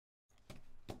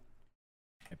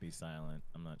be silent.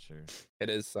 I'm not sure. It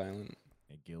is silent.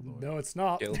 Yeah, Gildor. No, it's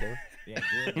not. Gildor. Yeah,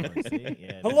 Gildor. See? Yeah,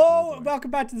 it is Hello, Gildor.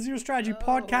 welcome back to the Zero Strategy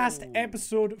Podcast, Oh.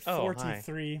 episode Oh, hi.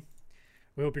 43.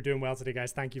 We hope you're doing well today,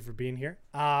 guys. Thank you for being here.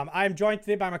 I'm joined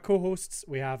today by my co-hosts.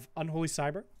 We have Unholy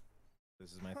Cyber.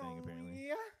 This is my thing, apparently.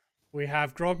 We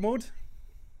have Grog Mode.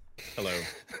 Hello.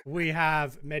 We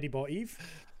have Medibot Eve.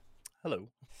 Hello.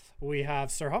 We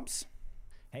have Sir Humps.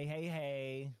 Hey, hey,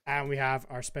 hey. And we have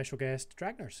our special guest,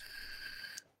 Dragnerz.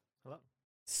 Hello.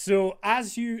 So,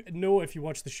 as you know, if you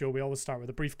watch the show, we always start with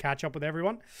a brief catch-up with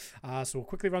everyone. So we'll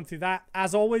quickly run through that.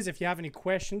 As always, if you have any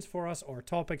questions for us or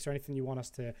topics or anything you want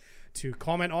us to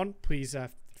comment on, please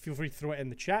feel free to throw it in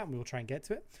the chat and we will try and get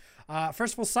to it.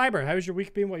 First of all, Cyber, how's your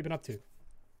week been? What have you been up to?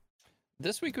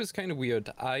 This week was kind of weird.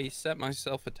 I set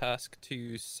myself a task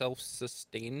to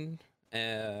self-sustain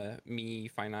me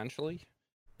financially.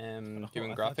 Doing I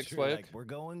thought graphics you were work. Like, we're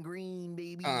going green,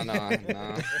 baby. Oh, no.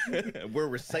 We're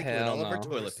recycling Hell all of our no.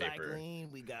 toilet paper.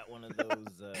 Recycling. We got one of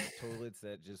those toilets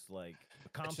that just like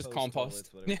compost. It's just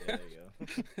compost. Toilets, whatever. There you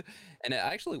go. And it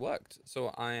actually worked. So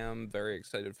I am very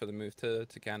excited for the move to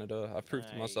Canada. I've proved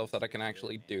to myself that I can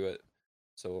actually do it.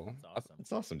 So That's awesome.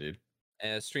 It's awesome, dude.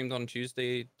 I streamed on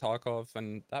Tuesday, Tarkov,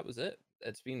 and that was it.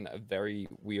 It's been a very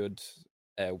weird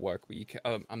work week.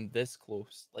 I'm this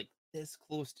close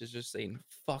to just saying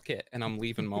fuck it, and I'm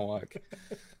leaving my work.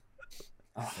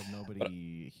 But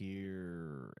nobody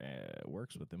here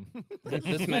works with him.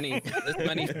 this many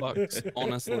fucks,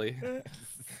 honestly.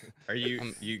 Are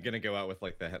you gonna go out with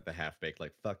like the half baked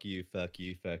like fuck you, fuck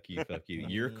you, fuck you, fuck you.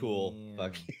 You're cool.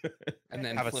 Fuck you. And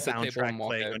then Have a flip the table and soundtrack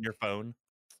walk playing out. on your phone.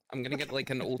 I'm gonna get like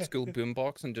an old school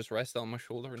boombox and just rest it on my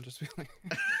shoulder and just be like.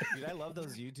 Dude, I love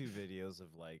those YouTube videos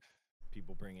of like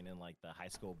people bringing in like the high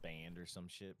school band or some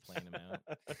shit, playing them out.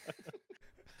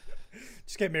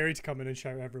 Just get Mary to come in and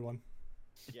shout at everyone.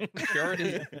 Yeah. She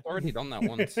already done that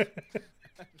once.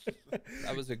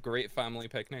 That was a great family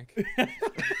picnic.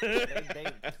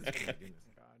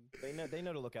 They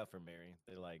know to look out for Mary.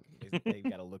 They're like they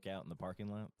got to look out in the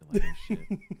parking lot. They're like, oh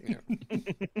shit.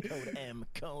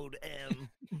 Code M.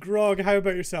 Grog, how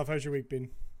about yourself? How's your week been?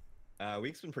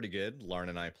 Week's been pretty good. Lauren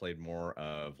and I played more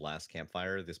of Last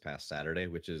Campfire this past Saturday,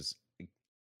 which is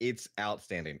it's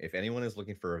outstanding. If anyone is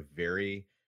looking for a very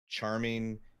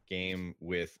charming game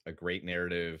with a great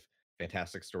narrative,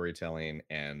 fantastic storytelling,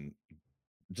 and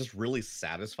just really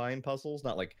satisfying puzzles,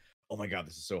 not like, oh my god,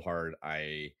 this is so hard,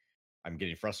 I'm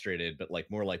getting frustrated, but like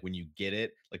more like when you get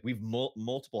it, like we've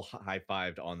multiple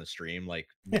high-fived on the stream, like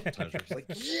multiple times. We're just like,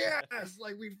 yes,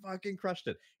 like we fucking crushed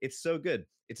it. It's so good.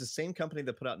 It's the same company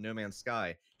that put out No Man's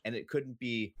Sky, and it couldn't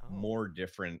be more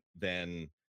different than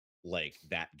like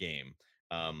that game.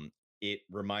 It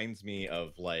reminds me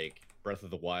of like Breath of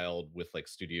the Wild with like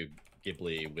Studio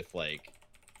Ghibli with like,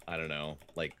 I don't know,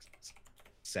 like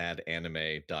sad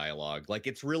anime dialogue. Like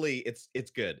it's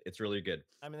good. It's really good.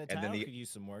 I mean, the title could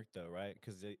use some work though, right?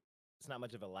 Because it's not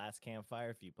much of a Last Campfire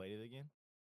if you played it again.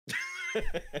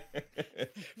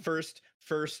 first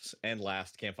and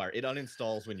last campfire. It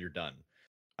uninstalls when you're done.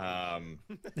 The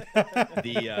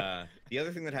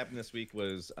other thing that happened this week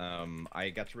was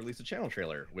I got to release a channel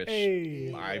trailer, which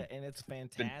and it's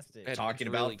fantastic. been talking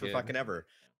about for fucking ever.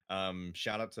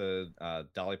 Shout out to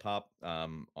Dolly Pop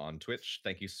on Twitch.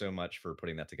 Thank you so much for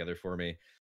putting that together for me.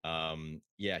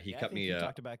 Yeah, he cut me. You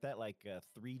talked about that like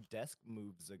 3 desk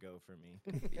moves ago for me.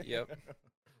 Yep.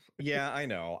 Yeah, I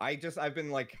know. I've been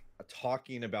like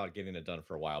talking about getting it done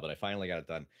for a while, but I finally got it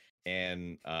done.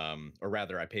 And or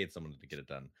rather I paid someone to get it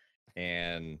done,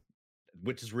 and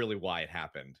which is really why it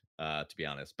happened, to be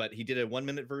honest. But he did a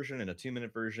 1-minute version and a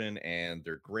 2-minute version, and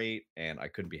they're great, and I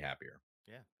couldn't be happier.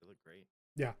 Yeah, they look great.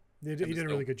 Yeah, he did a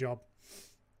really good job.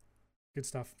 Good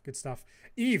stuff.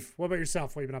 Eve, what about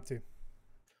yourself? What have you been up to?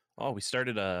 Oh, we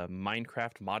started a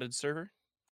Minecraft modded server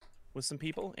with some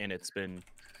people, and it's been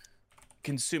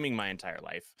consuming my entire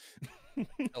life.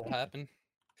 It'll happen.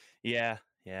 Yeah.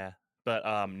 But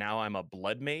now I'm a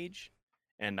blood mage,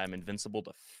 and I'm invincible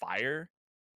to fire.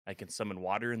 I can summon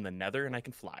water in the nether, and I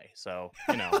can fly. So,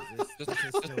 you know. just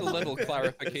a little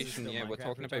clarification. Yeah, we're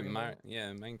talking about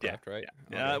Minecraft, right?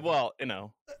 Yeah, well, you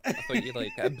know. I thought you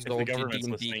like absorbed the your government's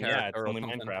D&D listening. Yeah, it's character or only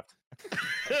something. Minecraft.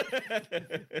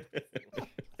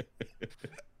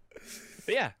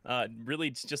 But yeah, really,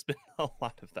 it's just been a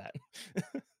lot of that.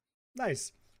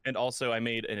 Nice. And also, I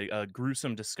made a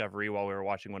gruesome discovery while we were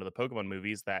watching one of the Pokemon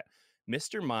movies that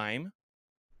Mr. Mime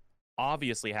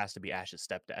obviously has to be Ash's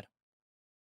stepdad.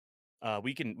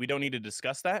 We don't need to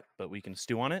discuss that, but we can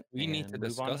stew on it. We need to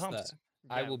move on discuss Humps. that.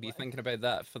 I will be thinking about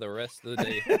that for the rest of the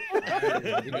day.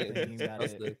 I didn't think about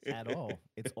it at all.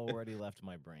 It's already left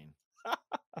my brain.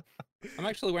 I'm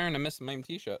actually wearing a Miss Mime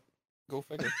t-shirt. Go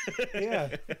figure.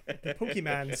 Yeah, the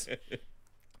Pokemans.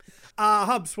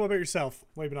 Hubs, what about yourself?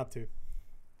 What have you been up to?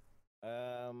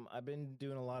 I've been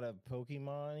doing a lot of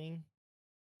Pokemoning.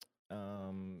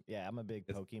 Yeah, I'm a big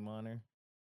Pokemoner.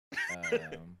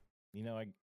 You know,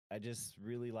 I just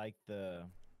really like the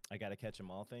I gotta catch 'em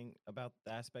all thing about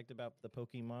the aspect about the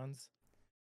Pokemons.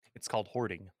 It's called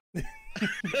hoarding. And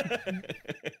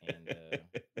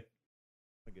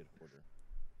a good hoarder.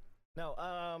 No,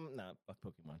 no, fuck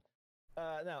Pokemon.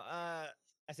 No, I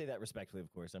say that respectfully,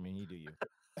 of course. I mean, you do you.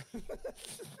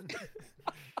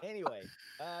 Anyway,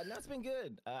 no, it's been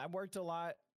good. I worked a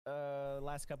lot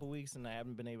last couple weeks, and I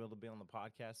haven't been able to be on the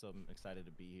podcast, so I'm excited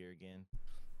to be here again.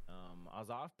 I was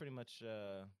off pretty much.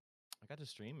 I got to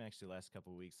stream actually last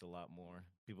couple weeks a lot more.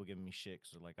 People giving me shit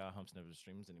 'cause they're like, "Oh, Humps never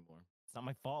streams anymore." It's not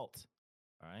my fault.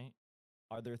 All right.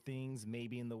 Are there things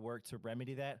maybe in the work to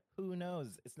remedy that? Who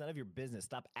knows? It's none of your business.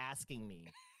 Stop asking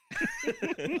me.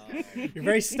 You're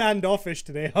very standoffish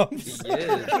today, Hubs. He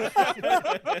is.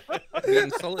 We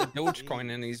insulted Dogecoin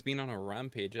and he's been on a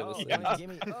rampage ever since. Give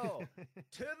me, to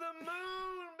the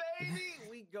moon, baby.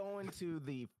 We going to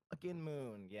the fucking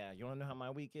moon. Yeah, you want to know how my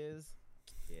week is?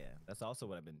 Yeah, that's also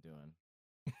what I've been doing.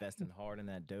 Investing hard in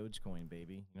that Dogecoin,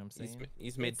 baby. You know what I'm saying?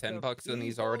 He's made It's 10 the bucks and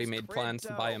he's already made people's plans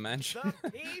to buy a mansion.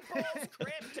 The people's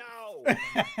crypto.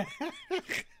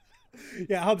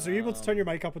 Yeah, Hubs, are you able to turn your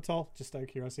mic up at all? Just out of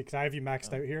curiosity, because I have you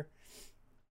maxed out here.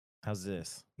 How's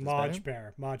this? Much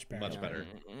better. Much better. Much better.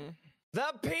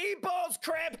 The people's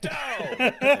crypto.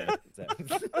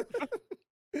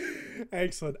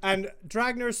 Excellent. And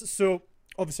Dragnerz, so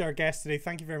obviously our guest today,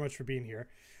 thank you very much for being here.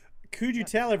 Could you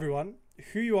tell everyone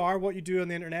who you are, what you do on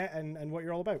the internet, and what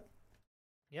you're all about?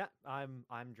 Yeah, I'm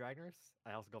Dragnerz.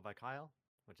 I also go by Kyle,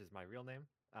 which is my real name.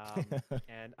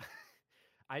 And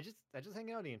I just hang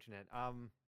out on the internet.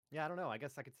 Yeah, I don't know. I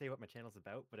guess I could say what my channel's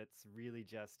about, but it's really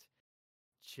just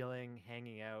chilling,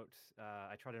 hanging out.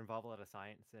 I try to involve a lot of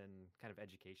science and kind of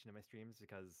education in my streams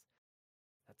because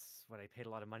that's what I paid a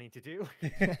lot of money to do.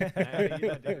 And I have to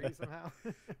use that degree somehow.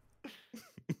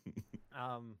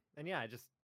 And yeah, just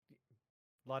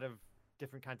a lot of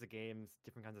different kinds of games,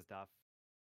 different kinds of stuff.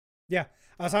 Yeah,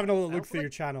 I was having a little look through your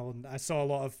channel, and I saw a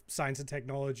lot of science and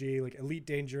technology, like Elite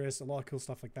Dangerous, a lot of cool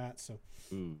stuff like that. So,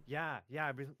 yeah,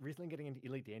 I've been recently getting into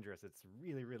Elite Dangerous. It's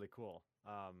really, really cool.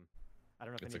 I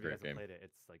don't know if any of you guys have played it.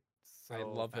 It's like so I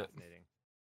love fascinating.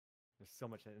 There's so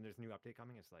much, and there's a new update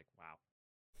coming. It's like wow.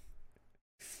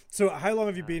 So how long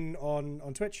have you been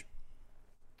on Twitch?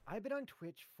 I've been on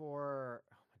Twitch for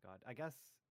oh my god, I guess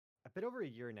a bit over a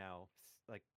year now.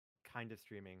 Like kind of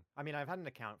streaming. I mean, I've had an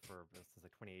account for since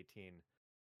like 2018.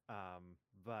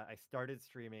 But I started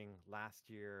streaming last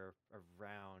year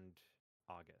around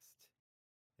August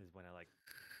is when I like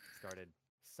started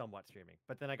somewhat streaming.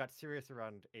 But then I got serious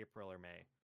around April or May.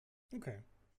 Okay.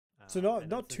 So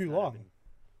not too long.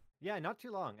 Yeah, not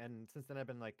too long. And since then I've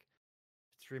been like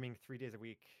streaming 3 days a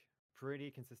week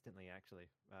pretty consistently actually.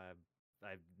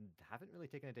 I haven't really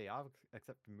taken a day off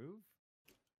except to move.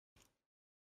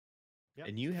 Yep.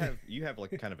 And you have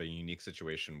like kind of a unique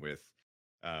situation with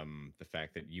the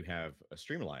fact that you have a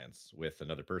stream alliance with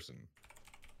another person.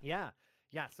 Yeah.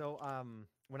 So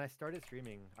when I started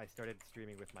streaming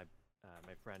with my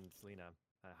my friend Selena,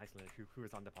 hi Selena, who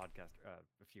was on the podcast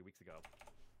a few weeks ago,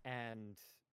 and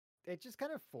it just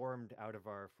kind of formed out of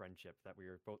our friendship that we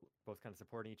were both kind of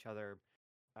supporting each other.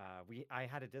 I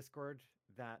had a Discord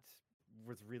that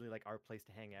was really like our place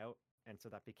to hang out, and so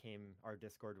that became our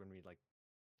Discord when we like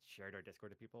shared our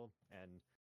Discord to people, and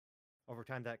over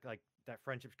time that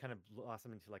friendship kind of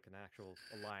blossomed into like an actual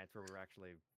alliance where we're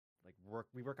actually like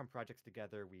we work on projects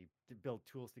together, we build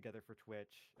tools together for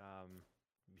Twitch,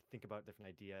 we think about different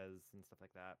ideas and stuff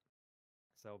like that.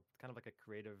 So it's kind of like a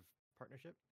creative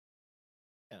partnership.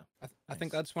 Yeah, I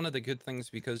think that's one of the good things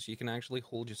because you can actually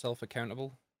hold yourself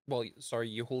accountable. Well, sorry,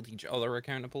 you hold each other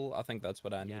accountable. I think that's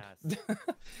what I need. Yes.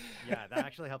 Yeah, that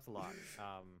actually helps a lot.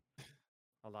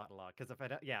 A lot. Because if I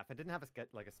didn't have a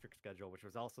strict schedule, which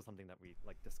was also something that we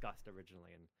like discussed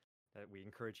originally, and that we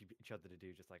encourage each other to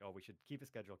do, just like, oh, we should keep a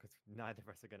schedule because neither of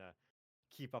us are gonna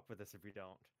keep up with this if we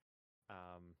don't.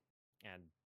 And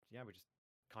yeah, we're just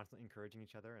constantly encouraging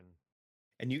each other,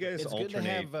 and you guys it's good to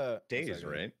alternate have, days,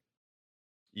 right?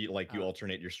 You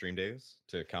alternate your stream days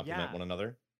to complement one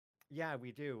another. Yeah,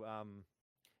 we do.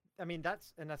 I mean,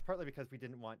 that's partly because we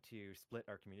didn't want to split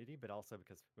our community, but also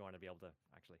because we want to be able to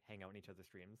actually hang out in each other's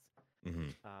streams.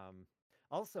 Mm-hmm.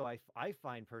 Also, I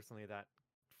find personally that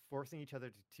forcing each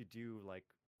other to do like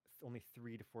only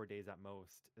 3 to 4 days at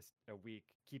most a week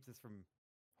keeps us from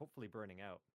hopefully burning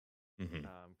out. Mhm.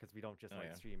 Because we don't just Oh, like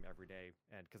yeah. stream every day,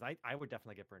 and because I would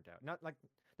definitely get burnt out. Not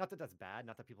that that's bad,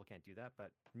 not that people can't do that,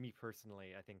 but me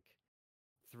personally, I think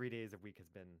 3 days a week has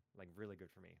been like really good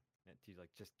for me to like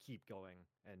just keep going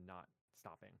and not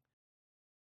stopping.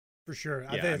 For sure.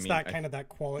 I Yeah, think I it's mean, that kind of that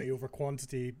quality over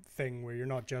quantity thing where you're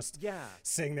not just Yeah,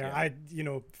 sitting there. Yeah.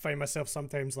 I, find myself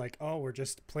sometimes like, oh, we're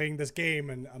just playing this game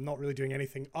and I'm not really doing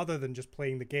anything other than just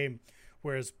playing the game.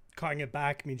 Whereas cutting it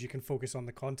back means you can focus on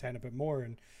the content a bit more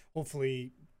and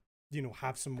hopefully,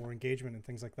 have some more engagement and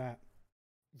things like that.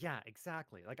 yeah,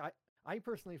 exactly. Like I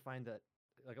personally find that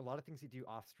like a lot of things you do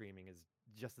off streaming is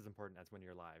just as important as when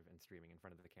you're live and streaming in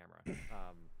front of the camera.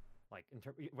 Like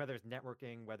whether it's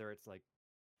networking, whether it's like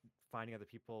finding other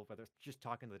people, whether it's just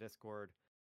talking to the Discord,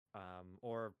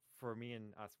 or for me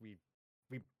and us, we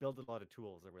build a lot of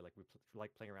tools that we're like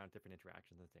like playing around with different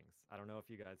interactions and things. I don't know if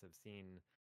you guys have seen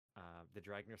the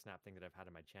Dragnerz snap thing that I've had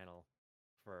on my channel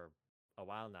for a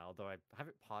while now, although I have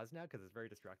it paused now because it's very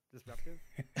disruptive.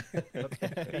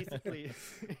 But basically,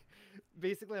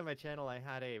 basically on my channel, I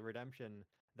had a redemption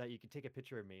that you could take a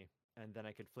picture of me, and then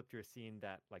I could flip to a scene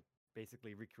that like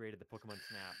basically recreated the Pokemon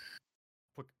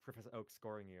Snap, Professor Oak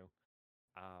scoring you,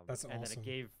 That's and then awesome. it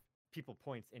gave people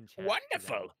points in chat.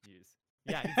 Wonderful. To use.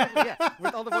 Yeah, exactly. Yeah,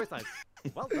 with all the voice lines.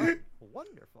 Well done.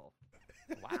 Wonderful.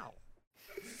 Wow.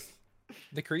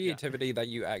 The creativity that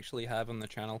you actually have on the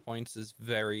channel points is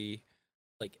very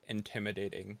like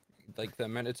intimidating. Like the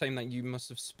amount of time that you must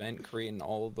have spent creating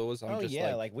all of those, I'm Oh just yeah,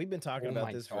 like, like we've been talking oh about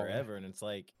my this God. forever, and it's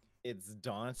like it's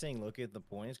daunting. Look at the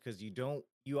points because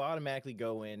you automatically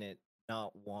go in it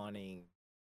not wanting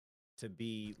to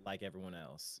be like everyone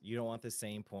else. You don't want the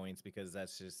same points because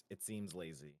that's just it seems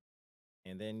lazy.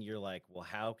 And then you're like, well,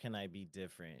 how can I be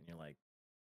different? And you're like,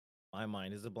 my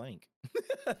mind is a blank.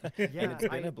 And Yeah, it's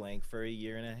been a blank for a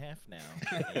year and a half now.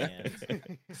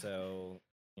 And so,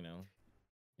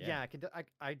 yeah,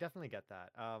 I definitely get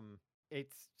that.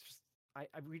 It's just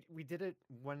we did it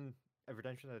a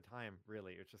redemption at a time.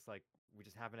 Really, it's just like we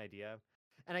just have an idea,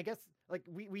 and I guess like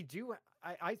we do.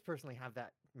 I personally have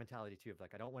that mentality too of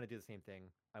like I don't want to do the same thing.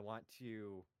 I want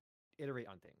to iterate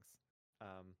on things.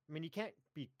 I mean, you can't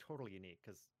be totally unique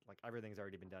because like everything's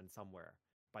already been done somewhere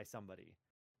by somebody.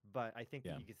 But I think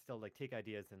Yeah. that you can still like take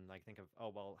ideas and like think of, oh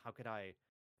well, how could I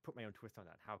put my own twist on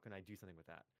that? How can I do something with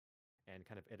that? And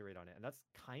kind of iterate on it. And that's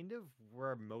kind of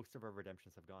where most of our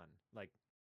redemptions have gone. Like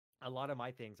a lot of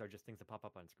my things are just things that pop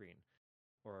up on screen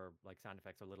or like sound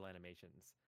effects or little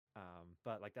animations.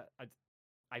 But like that,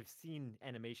 I've seen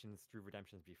animations through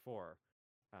redemptions before.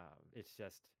 It's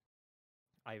just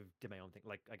I've did my own thing.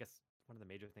 Like I guess one of the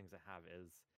major things I have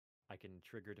is I can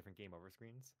trigger different game over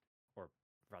screens, or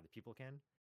rather people can.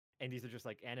 And these are just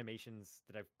like animations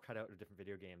that I've cut out of different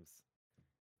video games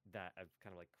that I've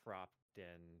kind of like cropped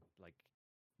and like,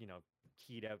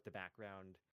 keyed out the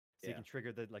background so you Yeah. can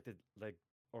trigger the like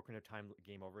Ocarina of Time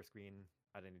game over screen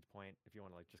at any point if you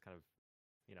want to like just kind of,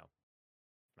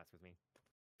 mess with me.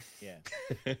 Yeah.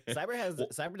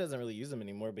 Cyber doesn't really use them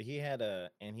anymore, but he had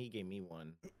and he gave me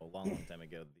one a long time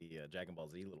ago, the Dragon Ball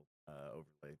Z little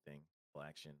overlay thing, full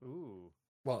action. Ooh.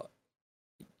 well,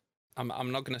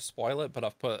 I'm not gonna spoil it, but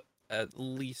I've put at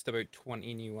least about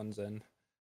 20 new ones in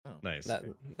Oh, Nice.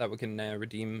 that we can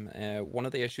redeem. One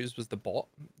of the issues was the bot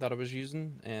that I was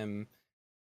using.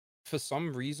 For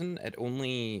some reason, it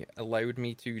only allowed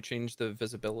me to change the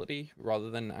visibility rather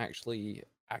than actually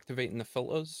activating the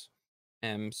filters.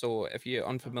 So if you're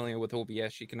unfamiliar with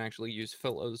OBS, you can actually use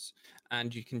filters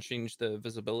and you can change the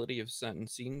visibility of certain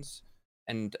scenes.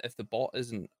 And if the bot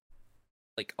isn't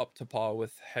like up to par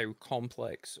with how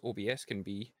complex OBS can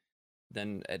be,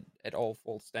 then it all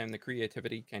falls down. The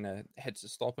creativity kind of hits a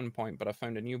stopping point. But I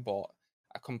found a new bot.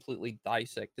 I completely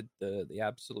dissected the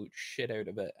absolute shit out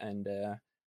of it, and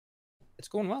it's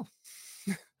going well.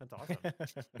 That's awesome.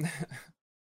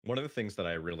 One of the things that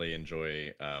I really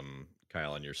enjoy,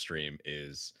 Kyle, on your stream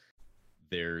is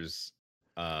there's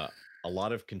a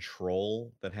lot of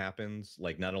control that happens.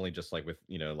 Like not only just like with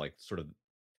like sort of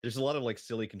there's a lot of like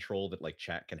silly control that like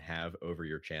chat can have over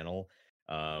your channel.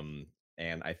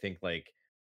 And I think like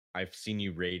I've seen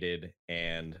you rated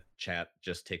and chat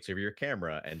just takes over your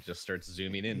camera and just starts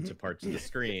zooming into parts of the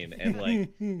screen and like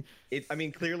I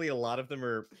mean clearly a lot of them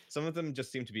are some of them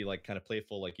just seem to be like kind of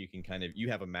playful, like you can kind of you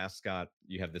have a mascot,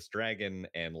 you have this dragon,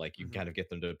 and like you can kind of get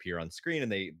them to appear on screen,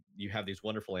 and you have these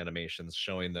wonderful animations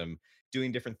showing them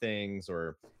doing different things,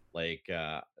 or like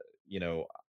you know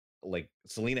like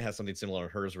Selena has something similar on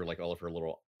hers where like all of her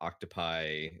little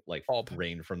octopi like Bob.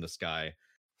 rain from the sky.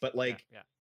 But Yeah, like yeah.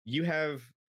 you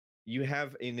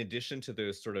have in addition to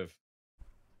those sort of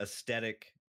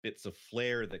aesthetic bits of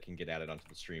flair that can get added onto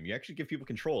the stream. You actually give people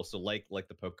control. So like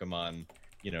the Pokemon,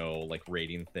 like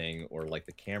rating thing, or like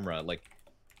the camera, like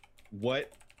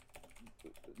what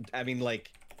I mean,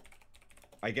 like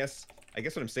I guess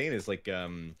what I'm saying is like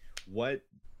what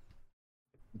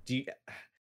do you,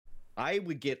 I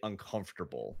would get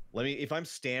uncomfortable. If I'm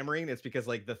stammering, it's because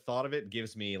like the thought of it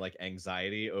gives me like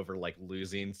anxiety over like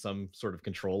losing some sort of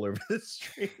control over the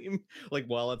stream, like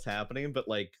while it's happening. But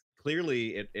like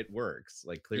clearly it works.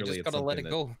 Like You clearly just it's gotta let something it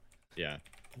that, go. yeah.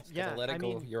 Just Yeah, gotta let it I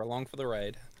go. mean- You're along for the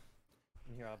ride.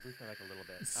 Here, I'll boost my mic a little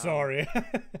bit. Sorry.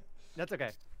 That's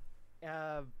okay.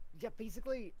 Yeah,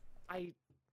 basically,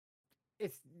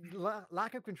 it's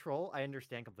lack of control. I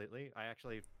understand completely. I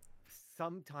actually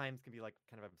sometimes can be like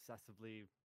kind of obsessively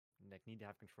like need to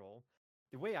have control.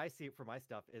 The way I see it for my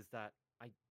stuff is that I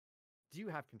do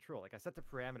have control. Like I set the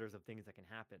parameters of things that can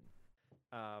happen.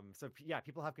 So yeah,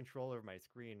 people have control over my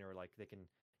screen, or like they can.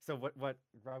 So what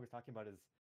Rob was talking about is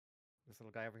this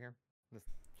little guy over here, this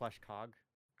plush cog.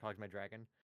 Cog's my dragon.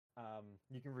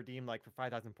 You can redeem like for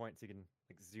 5,000 points. You can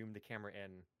like zoom the camera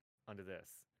in onto this,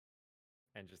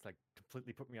 and just like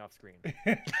completely put me off screen.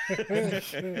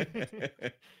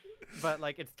 But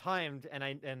like it's timed,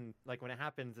 and like when it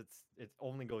happens, it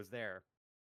only goes there.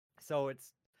 So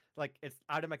it's like it's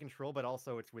out of my control, but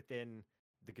also it's within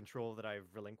the control that I've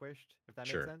relinquished. If that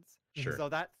Sure. makes sense. Sure. So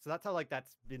that's how like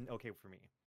that's been okay for me.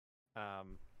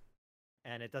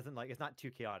 And it doesn't like it's not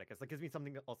too chaotic. It's like gives me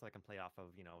something also I can play off of.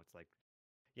 It's like,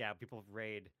 yeah, people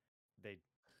raid,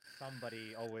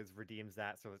 somebody always redeems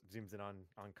that, so it zooms in on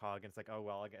COG, and it's like, oh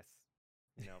well, I guess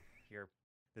here,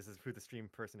 this is who the stream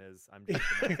person is. I'm just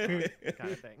the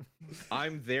kind of thing.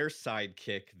 I'm their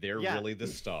sidekick. They're Yeah. really the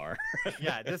star.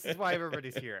 Yeah, this is why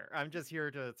everybody's here. I'm just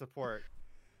here to support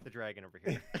the dragon over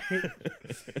here.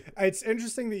 It's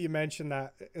interesting that you mentioned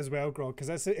that as well, Grog,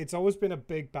 because it's always been a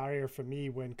big barrier for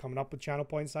me when coming up with channel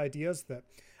points ideas, that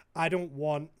I don't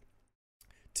want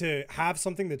to have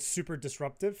something that's super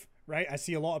disruptive, right? I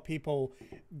see a lot of people,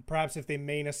 perhaps if they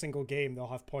main a single game, they'll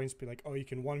have points be like, oh, you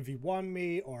can 1v1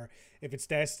 me, or if it's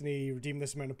Destiny, you redeem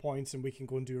this amount of points and we can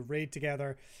go and do a raid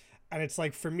together. And it's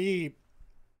like, for me,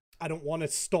 I don't want to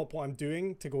stop what I'm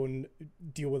doing to go and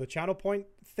deal with a channel point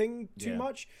thing too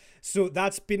much. So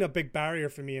that's been a big barrier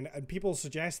for me. And people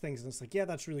suggest things and it's like, yeah,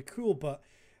 that's really cool, but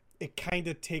it kind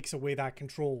of takes away that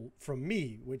control from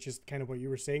me, which is kind of what you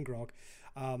were saying, Grog.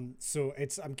 So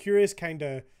I'm curious kind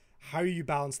of how you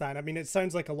balance that. I mean, it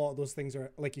sounds like a lot of those things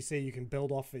are, like you say, you can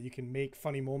build off it, you can make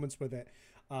funny moments with it,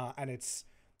 and it's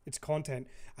content.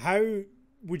 How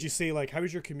would you say, like, how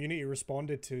has your community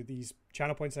responded to these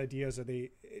channel points ideas?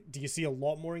 Do you see a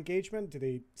lot more engagement? Do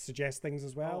they suggest things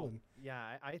as well? And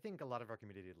Yeah, I think a lot of our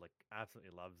community like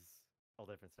absolutely loves all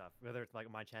different stuff, whether it's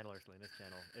like my channel or Selena's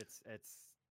channel. It's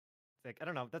like, I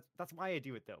don't know. That's why I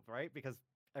do it though, right? Because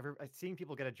seeing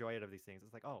people get a joy out of these things,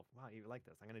 it's like, oh wow, you like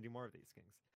this. I'm gonna do more of these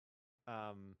things.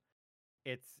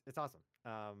 It's awesome.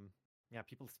 Yeah,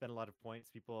 people spend a lot of points.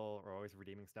 People are always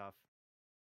redeeming stuff,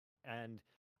 and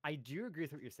I do agree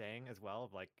with what you're saying as well.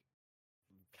 Of like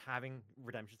having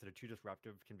redemptions that are too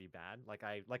disruptive can be bad. Like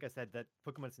I said, that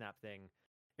Pokemon Snap thing,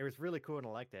 it was really cool and I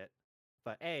liked it,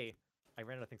 but I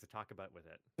ran out of things to talk about with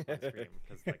it on stream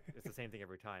because like it's the same thing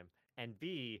every time. And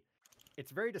B,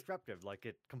 it's very disruptive. Like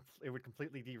it would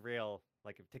completely derail.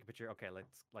 Like if take a picture, okay,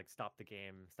 let's like stop the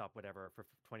game, stop whatever for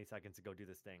 20 seconds to go do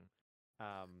this thing.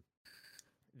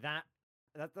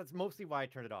 That's mostly why I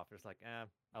turned it off. It's like,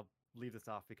 I'll leave this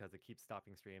off because it keeps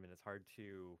stopping stream and it's hard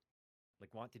to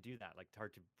like want to do that. Like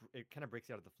it kind of breaks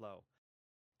you out of the flow.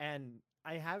 And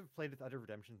I have played with other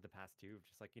redemptions in the past too,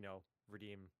 just like,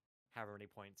 redeem however many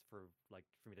points for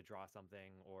me to draw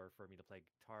something or for me to play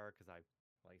guitar, because I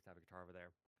used to have a guitar over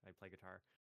there. I play guitar.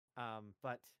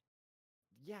 But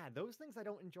yeah, those things I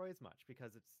don't enjoy as much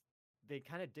because they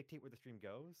kind of dictate where the stream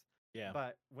goes. Yeah.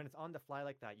 But when it's on the fly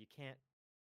like that, you can't,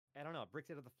 I don't know, it breaks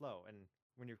out of the flow. And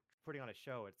when you're putting on a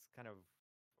show, it's kind of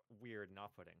weird and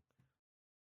off-putting.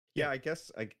 Yeah, I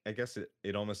guess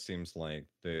it almost seems like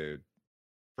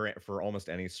for almost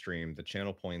any stream, the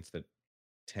channel points that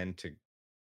tend to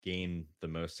gain the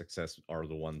most success are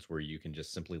the ones where you can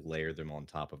just simply layer them on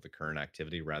top of the current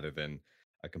activity rather than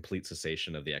a complete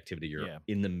cessation of the activity you're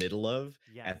in the middle of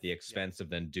at the expense of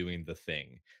then doing the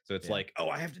thing. So it's like, oh,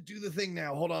 I have to do the thing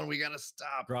now. Hold on, we gotta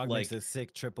stop. Grog like, makes a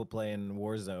sick triple play in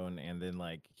Warzone, and then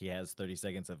like he has 30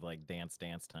 seconds of like dance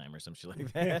time or some shit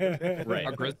like that. Right.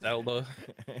 A Griselda.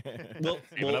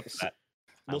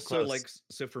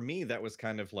 So for me, that was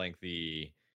kind of like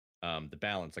the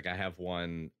balance. Like I have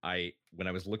one, when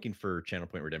I was looking for channel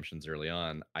point redemptions early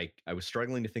on, I was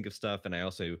struggling to think of stuff, and I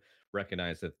also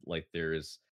recognized that like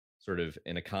there's sort of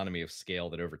an economy of scale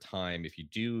that over time, if you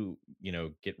do,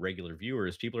 get regular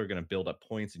viewers, people are going to build up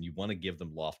points and you want to give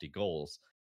them lofty goals.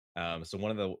 So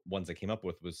one of the ones I came up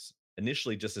with was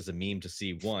initially just as a meme to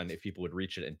see, one, if people would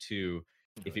reach it, and two,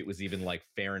 if it was even like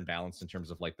fair and balanced in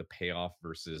terms of like the payoff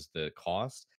versus the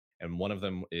cost. And one of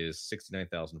them is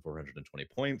 69,420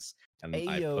 points. And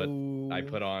I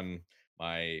put on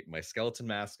my skeleton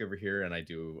mask over here, and I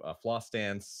do a floss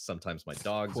dance. Sometimes my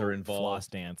dogs are involved. Floss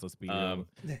dance. Let's be real.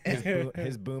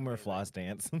 His boomer floss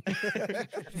dance.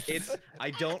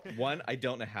 I don't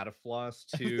know how to floss.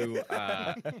 Two,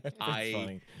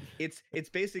 it's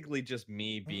basically just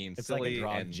me being It's silly like a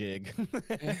draw and jig.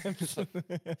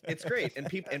 it's great,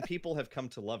 and people have come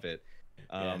to love it.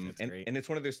 Yes, And it's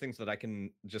one of those things that I can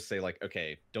just say like,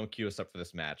 okay, don't queue us up for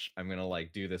this match. I'm gonna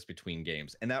like do this between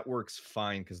games, and that works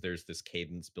fine because there's this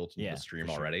cadence built into the stream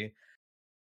already.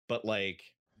 But like,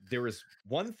 there was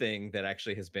one thing that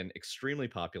actually has been extremely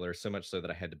popular, so much so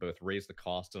that I had to both raise the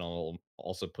cost and I'll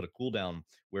also put a cooldown,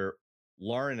 where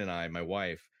Lauren and I, my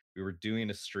wife, we were doing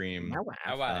a stream.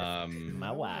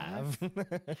 My wife.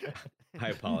 I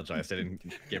apologize. I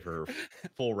didn't give her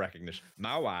full recognition.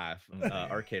 My wife,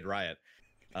 Arcade Riot.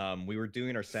 We were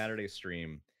doing our Saturday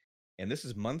stream, and this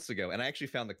is months ago. And I actually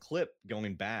found the clip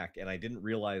going back, and I didn't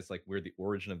realize like where the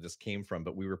origin of this came from.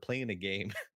 But we were playing a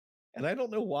game, and I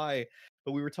don't know why,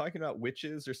 but we were talking about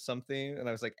witches or something, and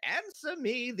I was like, "Answer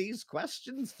me these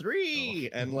questions 3,"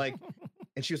 and like.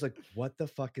 And she was like, "What the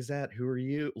fuck is that? Who are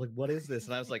you? Like, what is this?"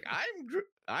 And I was like,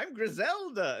 I'm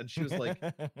Griselda." And she was like,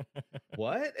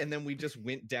 "What?" And then we just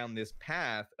went down this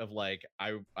path of like,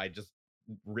 I just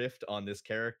riffed on this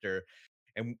character,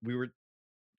 and we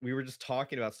were just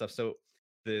talking about stuff. So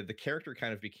the character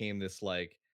kind of became this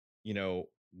like,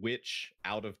 witch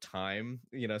out of time,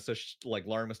 so like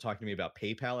Lauren was talking to me about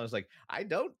PayPal, and I was like, I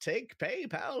don't take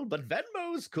PayPal, but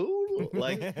Venmo's cool.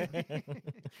 Like,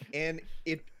 and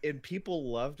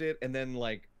people loved it. And then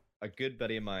like a good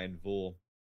buddy of mine, Vul,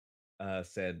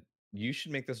 said, you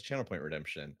should make this a channel point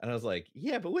redemption. And I was like,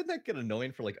 yeah, but wouldn't that get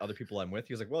annoying for like other people I'm with?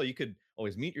 He was like, well, you could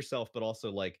always mute yourself, but also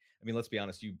like, I mean, let's be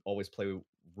honest, you always play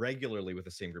regularly with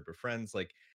the same group of friends.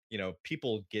 Like,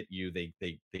 people get you, they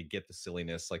get the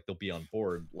silliness, like they'll be on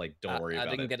board, like don't worry about it.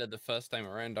 I didn't get it the first time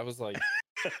around. I was like,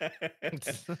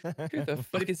 who the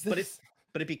fuck is this?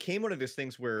 But it became one of those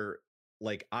things where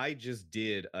like I just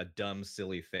did a dumb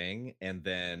silly thing, and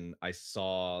then I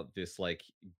saw this like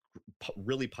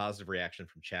really positive reaction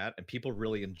from chat, and people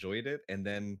really enjoyed it, and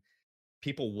then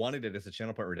people wanted it as a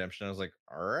channel point redemption. I was like,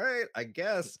 all right, I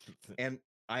guess. And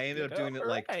I ended up doing it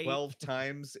like 12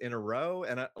 times in a row,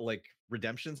 and like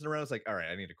redemptions in a row. I was like, all right,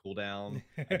 I need to cool down.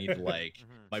 I need to like,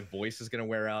 my voice is gonna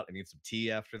wear out. I need some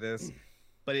tea after this.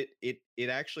 But it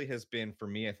actually has been, for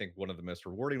me, I think, one of the most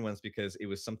rewarding ones, because it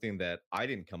was something that I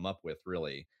didn't come up with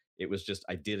really. It was just,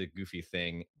 I did a goofy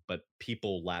thing, but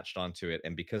people latched onto it,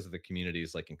 and because of the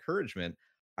community's like encouragement,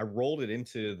 I rolled it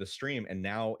into the stream, and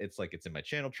now it's like it's in my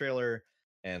channel trailer,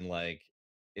 and like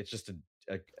it's just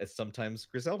sometimes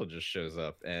Griselda just shows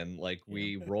up, and like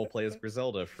we role play as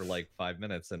Griselda for like 5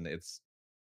 minutes, and it's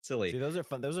silly. See, those are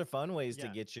fun. Those are fun ways to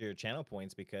get your channel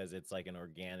points, because it's like an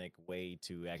organic way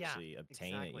to actually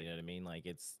obtain it. You know what I mean? Like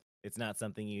it's not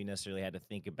something you necessarily had to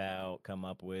think about, come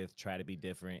up with, try to be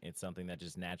different. It's something that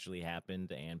just naturally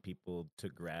happened, and people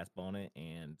took grasp on it,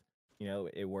 and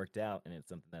it worked out, and it's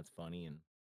something that's funny, and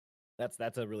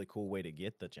that's a really cool way to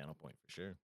get the channel point for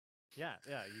sure. Yeah.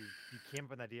 You came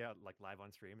up with an idea like live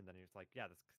on stream, and then you're just like, yeah,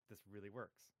 this really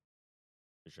works.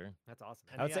 For sure. That's awesome.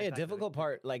 I would say a difficult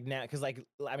part, like now, because like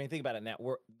I mean, think about it now.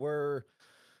 We're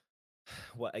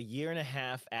what, a year and a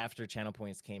half after channel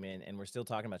points came in, and we're still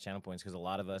talking about channel points because a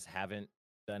lot of us haven't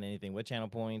done anything with channel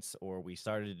points, or we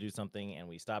started to do something and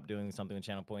we stopped doing something with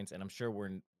channel points. And I'm sure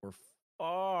we're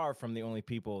far from the only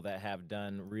people that have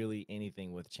done really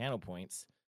anything with channel points.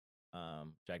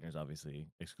 Dragnerz obviously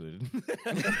excluded.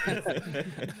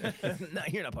 No,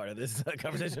 you're not part of this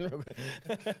conversation.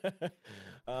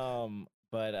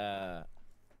 But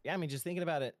yeah, I mean, just thinking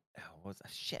about it,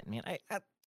 shit, man. I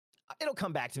it'll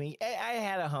come back to me. I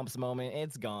had a humps moment.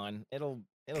 It's gone. It'll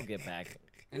get back.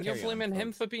 And you're blaming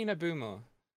him for being a boomer.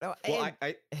 No, well,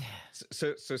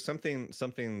 so something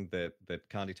that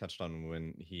Condi touched on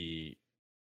when he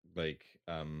like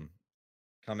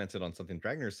commented on something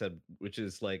Dragnerz said, which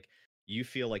is like, you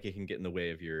feel like it can get in the way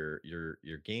of your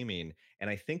gaming, and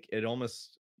I think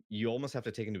you almost have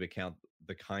to take into account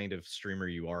the kind of streamer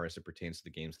you are as it pertains to the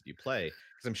games that you play.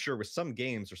 Because I'm sure with some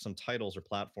games or some titles or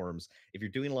platforms, if you're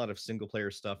doing a lot of single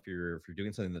player stuff, if you're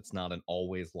doing something that's not an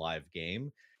always live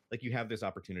game, like you have those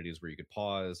opportunities where you could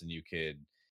pause and you could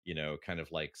kind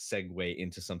of like segue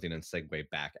into something and segue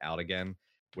back out again.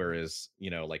 Whereas,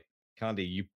 like Condi,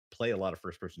 you play a lot of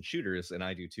first-person shooters, and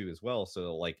I do too as well.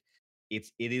 So like, it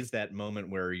is that moment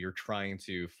where you're trying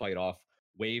to fight off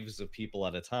waves of people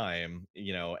at a time,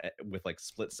 with like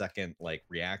split-second like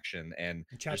reaction, and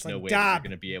Chat's there's no like, way that you're dab,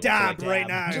 going to be able dab to right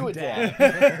Dab. now. Do a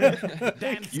dab.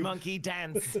 Dance, monkey,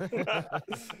 dance.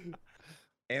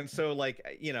 And so like,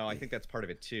 I think that's part of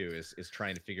it too, is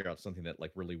trying to figure out something that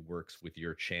like really works with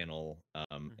your channel,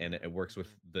 and it works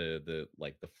with the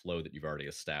like the flow that you've already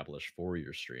established for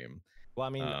your stream. Well, I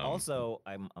mean, Um, also,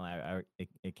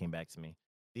 it came back to me.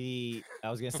 I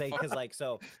was gonna say, because like,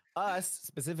 so us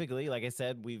specifically, like I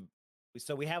said, we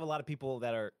have a lot of people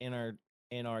that are in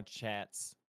our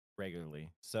chats regularly.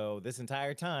 So this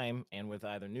entire time, and with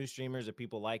either new streamers or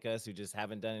people like us who just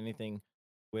haven't done anything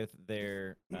with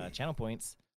their channel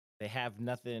points, they have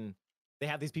nothing. They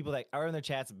have these people that are in their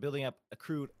chats building up,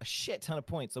 accrued a shit ton of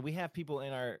points. So we have people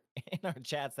in our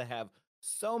chats that have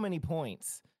so many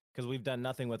points because we've done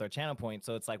nothing with our channel points.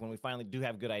 So it's like when we finally do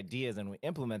have good ideas and we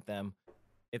implement them,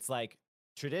 it's like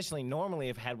traditionally, normally,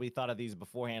 if had we thought of these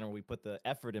beforehand or we put the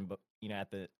effort in,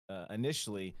 at the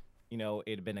initially,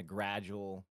 it'd been a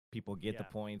gradual. People get the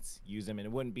points, use them, and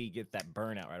it wouldn't be get that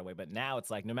burnout right away. But now it's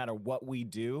like no matter what we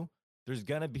do, there's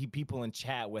gonna be people in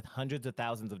chat with hundreds of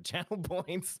thousands of channel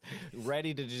points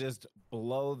ready to just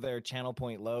blow their channel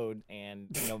point load, and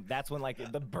that's when like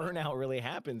the burnout really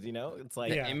happens. It's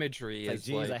like The imagery it's is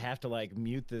like, geez, like I have to like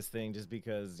mute this thing just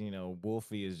because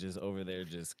Wolfie is just over there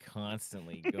just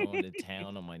constantly going to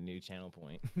town on my new channel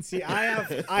point. See,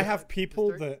 I have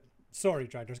people that. Sorry,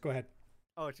 Dragnerz, go ahead.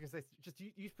 Oh, I was gonna say, just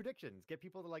use predictions. Get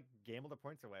people to like gamble the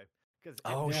points away. Because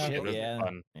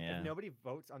if nobody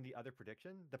votes on the other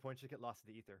prediction, the points just get lost to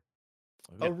the ether.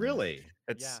 Oh, really?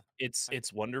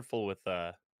 It's wonderful with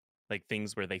like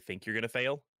things where they think you're gonna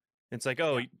fail. It's like,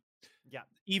 oh, yeah,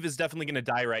 Eve is definitely gonna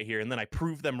die right here, and then I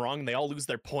prove them wrong, and they all lose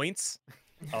their points.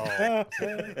 Oh,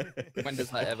 when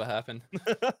does that ever happen?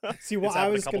 See, what I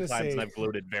was gonna say, and I've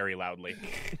gloated very loudly.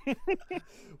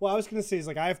 What I was gonna say is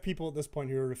like I have people at this point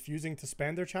who are refusing to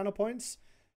spend their channel points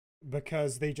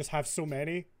because they just have so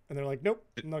many, and they're like, nope,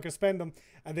 I'm not gonna spend them.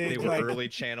 And they were like, early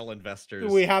channel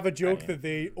investors. We have a joke that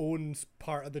they own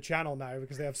part of the channel now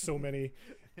because they have so many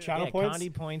channel points.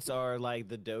 Condi points are like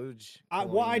the Doge.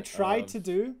 What I tried to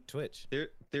do, Twitch.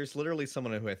 There's literally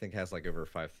someone who I think has like over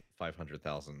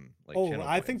 500,000. Like, oh, channel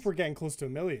I points. think we're getting close to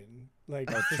 1 million. Like,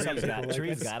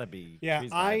 Tree's gotta be. Yeah,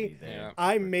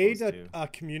 I made a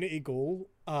community goal,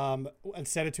 and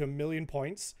set it to 1 million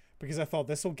points because I thought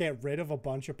this will get rid of a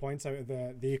bunch of points out of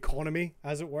the economy,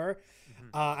 as it were.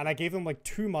 And I gave them like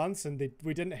 2 months, and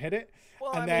we didn't hit it.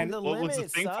 Well, and I then mean, the what was the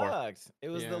limit thing sucked. for? It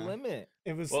was the limit.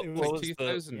 It was What was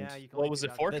 2000. Yeah, you can What only was do it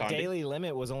that. for, The Condi? daily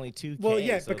limit was only 2K. well,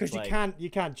 yeah, so because it's you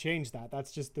can't change that.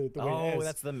 That's just the way it Oh, is.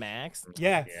 that's the max.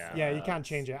 Yeah, you can't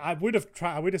change it. I would have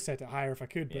set it higher if I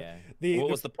could, but Yeah.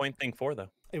 What was the point thing for though?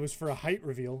 it was for a height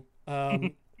reveal.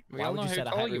 Why would you set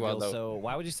a height reveal? So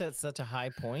why would you set such a high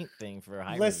point thing for a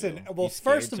height Listen, reveal? well, You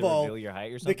scared first to of all, reveal your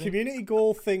height or the something? community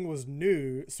goal thing was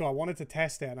new, so I wanted to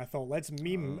test it, and I thought, let's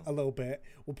meme a little bit.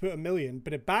 We'll put 1 million,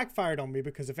 but it backfired on me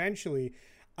because eventually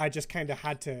I just kind of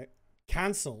had to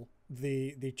cancel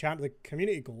the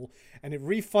community goal, and it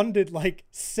refunded like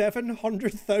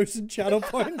 700,000 channel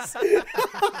points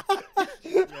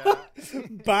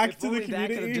back to the That could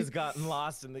community. have just gotten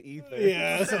lost in the ether.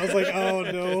 Yeah, so I was like, oh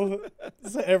no.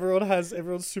 So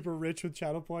everyone's super rich with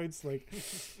channel points. Like,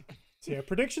 so yeah,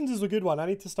 predictions is a good one. I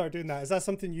need to start doing that. Is that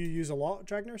something you use a lot,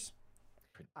 Dragnerz?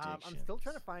 I'm still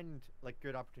trying to find like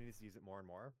good opportunities to use it more and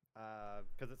more,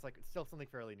 because it's still something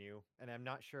fairly new, and I'm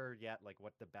not sure yet like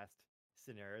what the best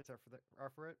scenarios are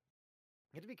for it.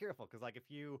 You have to be careful because like if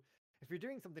you're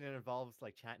doing something that involves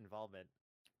like chat involvement,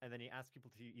 and then you ask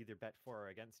people to either bet for or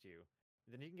against you,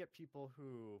 then you can get people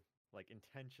who like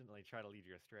intentionally try to lead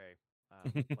you astray,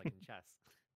 like in chess.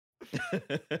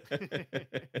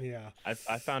 Yeah,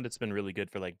 I found it's been really good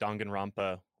for like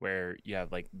Danganronpa, where you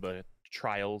have like the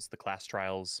class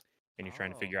trials, and you're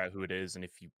trying to figure out who it is, and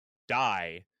if you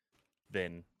die,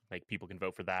 then like people can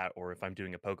vote for that. Or if I'm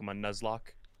doing a Pokemon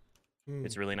Nuzlocke,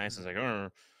 it's really nice. It's like,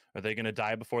 are they gonna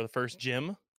die before the first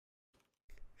gym?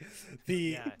 I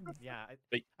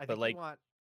think like, you want,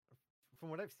 from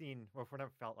what I've seen or from what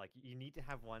I've felt, like you need to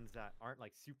have ones that aren't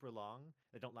like super long,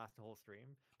 that don't last the whole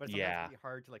stream. But sometimes it can be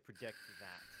hard to like predict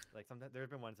that. Like sometimes there have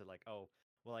been ones that like, oh,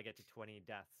 well, I get to 20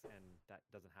 deaths and that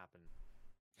doesn't happen.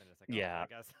 And it's like, yeah, I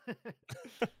guess.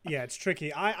 yeah, it's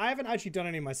tricky. I haven't actually done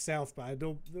any myself, but I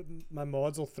don't. My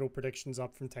mods will throw predictions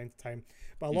up from time to time.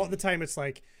 But a lot of the time, it's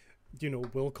like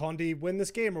will Condi win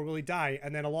this game or will he die?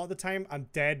 And then a lot of the time, I'm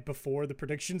dead before the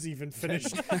predictions even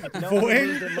finished No, voting. we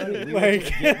lose their money. We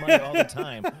Like- get money all the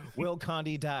time. Will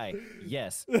Condi die?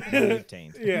 Yes. Money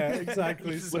obtained. Yeah,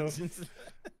 exactly. So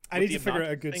I need to figure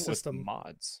out a good thing system. with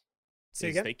mods. Say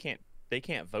is again? they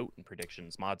can't vote in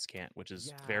predictions. Mods can't, which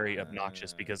is very Yeah.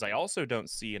 obnoxious because I also don't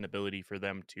see an ability for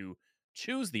them to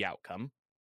choose the outcome.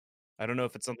 I don't know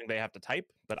if it's something they have to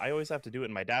type, but I always have to do it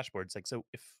in my dashboard. It's like, so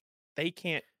if they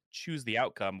can't choose the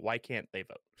outcome, why can't they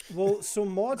vote? Well, so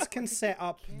mods can set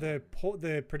up the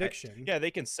prediction, Yeah,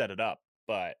 they can set it up,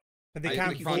 but but they I can't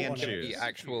think you vote can on choose. it. the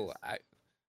actual.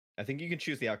 I think you can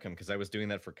choose the outcome because I was doing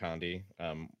that for Condi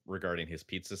regarding his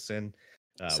pizza sin.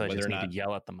 so I Whether just or need not, to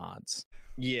yell at the mods.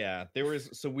 yeah, there was.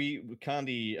 So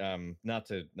Condi, not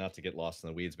to get lost in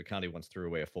the weeds, but Condi once threw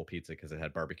away a full pizza because it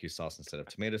had barbecue sauce instead of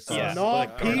tomato sauce. Yeah. It's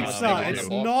not Garbage pizza. thing It's to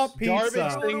do. not Garbage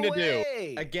pizza. thing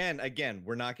to do. Again,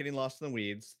 we're not getting lost in the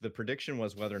weeds. The prediction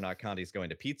was whether or not Condi's going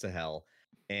to pizza hell,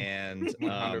 and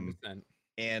 100%.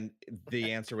 and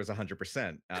the answer was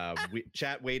 100%.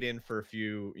 Chat weighed in for a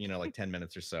few, like 10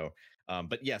 minutes or so.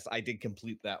 But yes, I did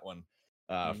complete that one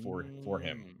for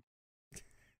him.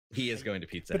 He is going to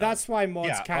pizza But hell. that's why mods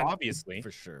Yeah, can't. obviously. For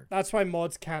sure. That's why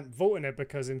mods can't vote in it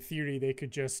because in theory they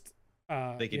could just.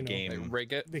 They could game. Like,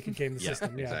 rig it. They could game the Yeah,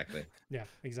 system. Yeah. exactly. Yeah.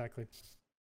 Exactly.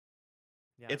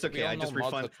 Yeah. It's We okay. all I just know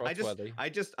mods are refund. I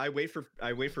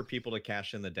trustworthy. wait for people to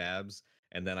cash in the dabs,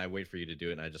 and then I wait for you to do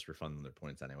it, and I just refund them their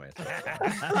points anyway.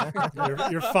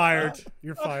 You're fired.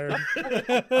 You're fired.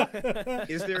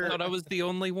 Is I there thought I was the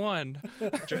only one.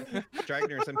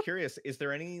 Dragnerz, I'm curious, is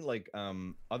there any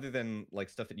other than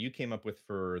stuff that you came up with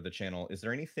for the channel, is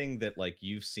there anything that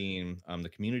you've seen the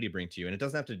community bring to you? And it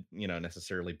doesn't have to,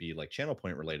 necessarily be channel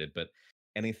point related, but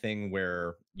anything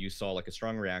where you saw a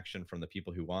strong reaction from the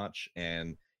people who watch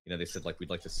and they said we'd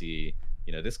like to see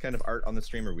this kind of art on the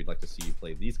stream, or we'd like to see you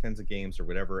play these kinds of games or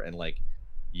whatever, and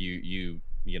you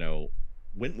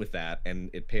went with that and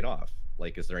it paid off.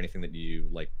 Is there anything that you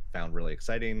found really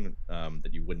exciting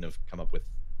that you wouldn't have come up with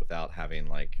without having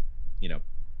the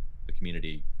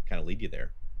community kind of lead you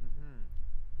there?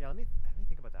 Yeah, let me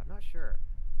think about that. I'm not sure.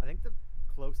 I think the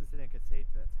closest thing I could say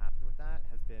that's happened with that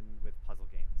has been with puzzle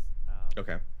games.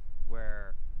 Okay.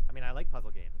 Where I like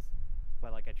puzzle games,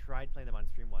 but I tried playing them on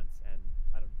stream once, and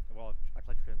I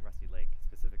played Rusty Lake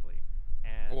specifically.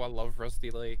 And Oh, I love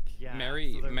Rusty Lake. Yeah,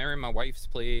 Mary, so they're- Mary, my wife's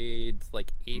played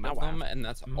 8 My of them, wife. and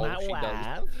that's all My she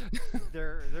does.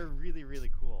 they're really really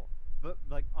cool. But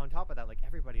on top of that,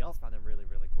 everybody else found them really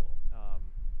really cool.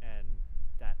 And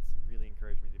that's really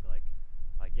encouraged me to be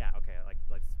yeah, okay,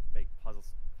 let's make puzzle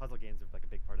games of a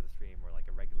big part of the stream, or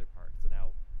a regular part. So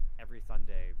now every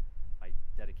Sunday I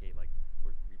dedicate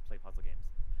we play puzzle games.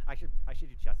 I should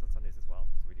do chess on Sundays as well.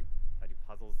 So I do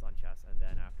puzzles on chess, and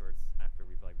then after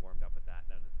we've warmed up with that,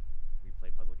 then we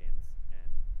play puzzle games.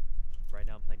 And right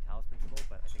now I'm playing Talos Principle,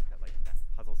 but I think that that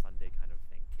puzzle Sunday kind of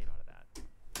thing came out of that.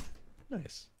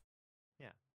 Nice.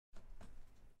 Yeah.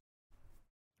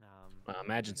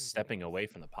 Imagine stepping away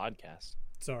from the podcast.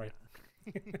 Sorry.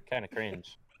 Kind of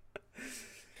cringe.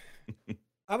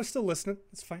 I was still listening.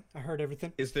 It's fine. I heard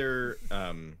everything. Is there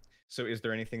is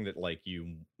there anything that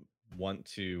you want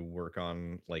to work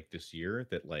on this year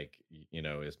that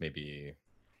is maybe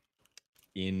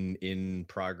in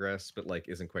progress but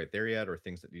isn't quite there yet, or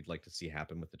things that you'd like to see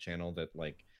happen with the channel that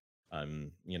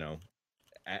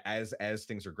as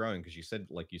things are growing? Because you said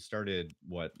you started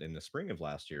in the spring of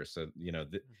last year, so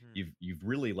you've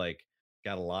really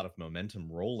got a lot of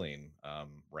momentum rolling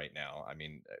right now. I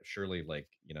mean, surely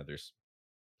there's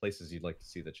places you'd like to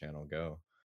see the channel go.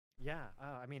 Yeah,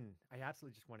 I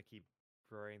absolutely just want to keep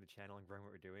growing the channel and growing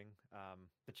what we're doing.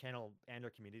 The channel and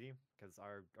our community, because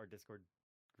our Discord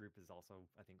group is also,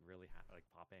 I think, really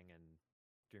popping and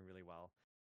doing really well.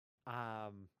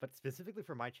 But specifically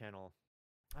for my channel,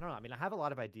 I don't know. I have a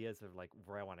lot of ideas of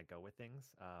where I want to go with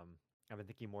things. I've been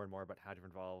thinking more and more about how to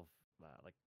involve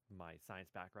my science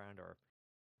background, or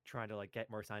trying to get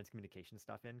more science communication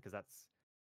stuff in, because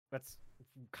that's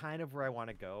kind of where I want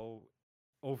to go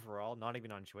overall, not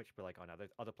even on Twitch, but on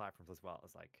other platforms as well.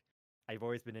 It's I've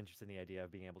always been interested in the idea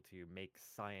of being able to make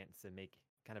science and make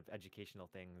kind of educational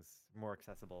things more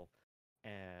accessible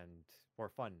and more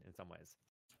fun in some ways.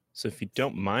 So if you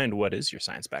don't mind, what is your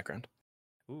science background?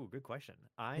 Ooh, good question.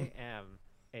 I am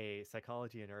a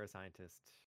psychology and neuroscientist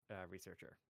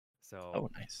researcher. So Oh,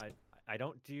 nice. I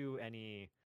don't do any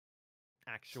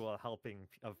actual helping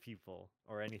of people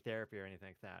or any therapy or anything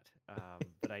like that.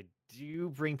 But I do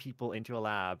bring people into a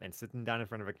lab and sit them down in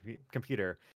front of a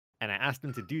computer, and I ask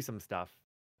them to do some stuff,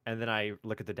 and then I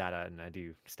look at the data and I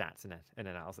do stats and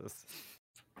analysis.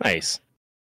 Nice.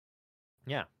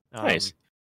 Yeah. Nice.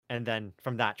 And then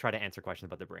from that, try to answer questions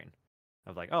about the brain.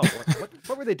 Of like, oh,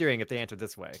 what were they doing if they answered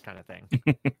this way, kind of thing.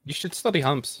 You should study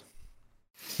humps.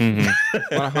 Mhm.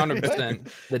 100%.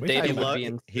 The We've data had- would be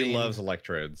He insane. loves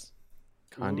electrodes.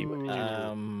 Conduit.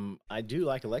 I do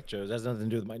like electrodes. That has nothing to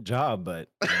do with my job, but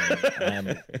I'm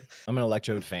an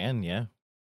electrode fan. Yeah.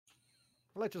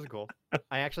 Electrodes are cool.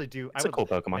 I actually do. It's a cool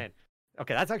Pokemon. Man,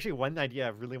 okay, that's actually one idea I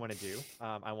really want to do.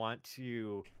 I want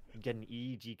to get an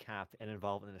EEG cap and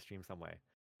involve it in a stream some way.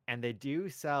 And they do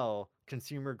sell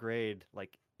consumer grade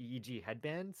like EEG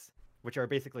headbands, which are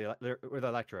basically with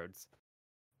electrodes.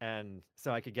 And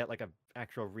so I could get like a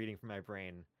actual reading from my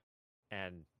brain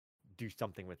and do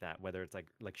something with that, whether it's like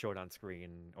show it on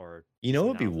screen or You know,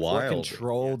 it'd be analysis. Or wild.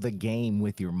 control the game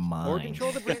with your mind. Or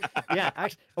control the brain. Yeah,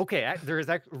 actually, okay. There is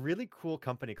a really cool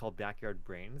company called Backyard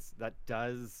Brains that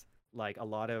does like a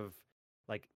lot of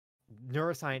like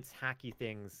neuroscience hacky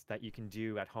things that you can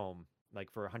do at home. Like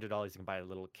for $100, you can buy a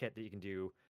little kit that you can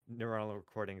do neuronal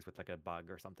recordings with like a bug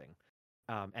or something.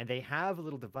 And they have a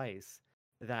little device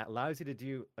that allows you to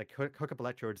do like hook up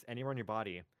electrodes anywhere on your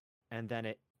body, and then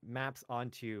it maps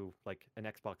onto like an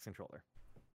Xbox controller.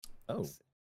 Oh,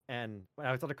 And when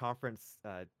I was at a conference,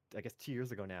 I guess 2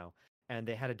 years ago now, and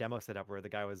they had a demo set up where the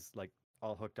guy was like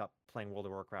all hooked up playing World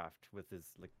of Warcraft with his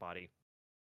like body.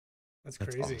 That's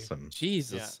That's crazy. awesome.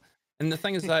 Jesus. And the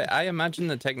thing is, I imagine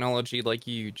the technology, like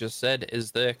you just said, is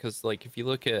there because, like, if you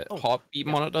look at Oh, heartbeat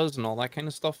yeah. monitors and all that kind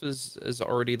of stuff is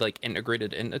already like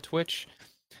integrated into Twitch.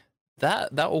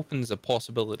 That opens a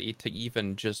possibility to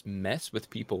even just mess with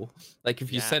people. Like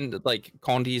if you Yeah. send like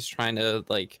Condi's trying to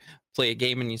like play a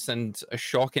game and you send a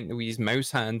shock into his mouse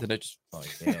hand and it just Oh,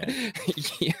 yeah.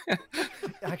 yeah.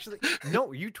 Actually,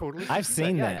 no, you totally. I've could do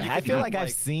seen Yeah, that. you I could feel have, like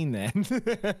I've seen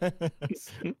that.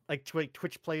 like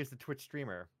Twitch plays the Twitch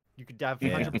streamer. You could have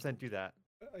Yeah. 100% do that.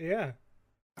 Yeah.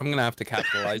 I'm gonna have to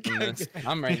capitalize on this.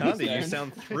 I'm ready. Condi, you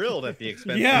sound thrilled at the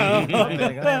expense. Yeah. of I'm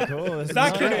like, oh, cool. This is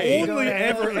That can great. only Go ahead.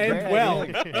 ever Great end idea. well.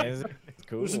 Yeah, it's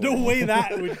cool. There's no way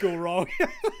that would go wrong.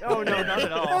 Oh no, not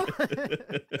at all.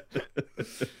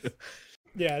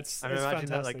 Yeah, it's I mean, imagine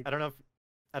that. Like, fantastic. I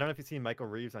don't know if you've seen Michael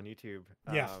Reeves on YouTube.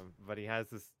 Yeah. But he has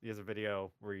a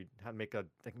video where he had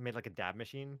made like a dab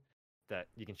machine that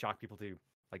you can shock people to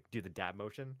like do the dab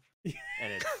motion,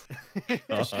 and it's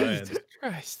Oh, man. Jesus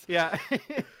Christ. yeah.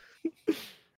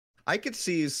 I could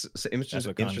see That's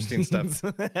what interesting stuff.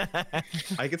 Condi-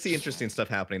 I could see interesting stuff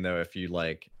happening though if you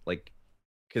like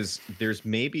because there's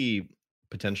maybe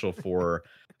potential for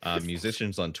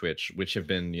musicians on Twitch which have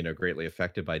been greatly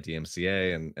affected by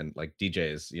DMCA and like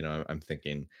DJs. I'm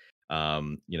thinking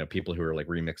people who are like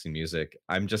remixing music.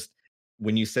 I'm just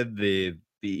when you said the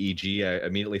EEG, I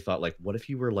immediately thought like, what if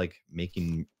you were like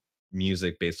making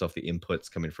music based off the inputs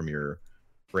coming from your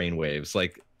brain waves?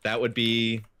 Like that would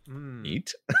be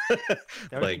neat. That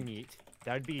would Like, be neat.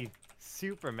 That would be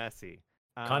super messy.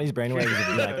 Connie's brainwaves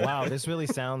would be like, wow, this really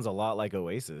sounds a lot like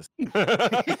Oasis.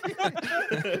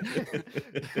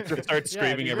 Just start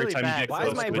screaming be every really time bad. you get Why close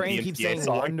does my to a brain keep DMCA saying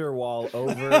song. Wonderwall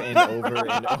over and over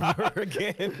and over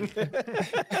again?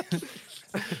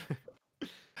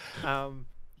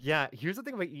 Yeah, here's the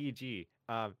thing about EEG.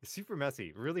 Super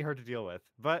messy, really hard to deal with,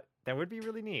 but that would be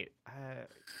really neat. I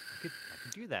could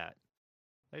do that.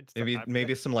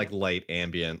 maybe some like light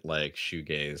ambient like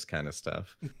shoegaze kind of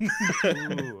stuff.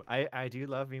 Ooh, I do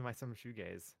love me some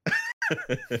shoegaze.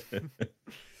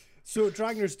 So,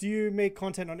 Dragnerz, do you make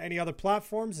content on any other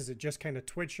platforms? Is it just kind of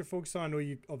Twitch you're focused on? I know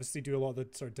you obviously do a lot of the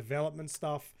sort of development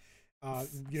stuff. Do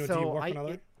you work on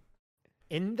other?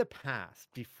 In the past,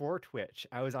 before Twitch,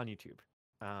 I was on YouTube.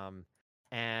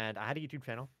 And I had a YouTube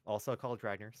channel, also called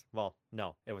Dragnerz. Well,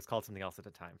 no, it was called something else at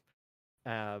the time.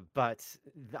 But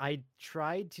I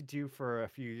tried to do for a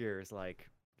few years, like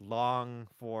long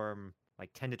form, like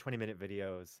 10 to 20 minute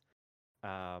videos,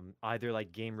 either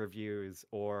like game reviews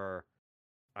or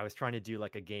I was trying to do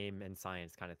like a game and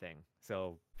science kind of thing.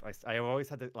 So I always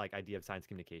had the like idea of science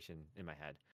communication in my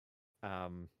head.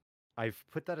 I've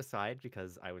put that aside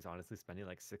because I was honestly spending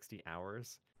like 60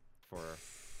 hours for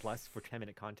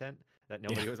 10-minute content that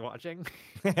nobody was watching.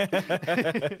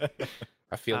 I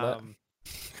feel that.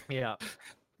 Yeah,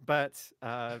 but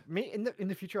in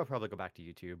the future I'll probably go back to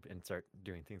YouTube and start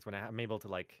doing things when I'm able to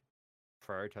like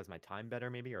prioritize my time better,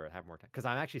 maybe, or have more time. Because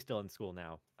I'm actually still in school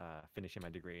now, finishing my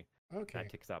degree. Okay. That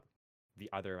takes up the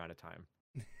other amount of time.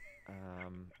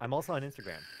 I'm also on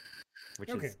Instagram, which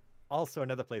is also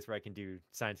another place where I can do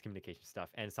science communication stuff,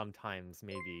 and sometimes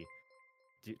maybe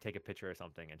take a picture or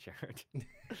something and share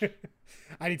it.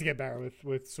 I need to get better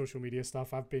with social media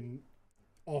stuff. I've been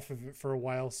off of it for a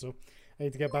while, so I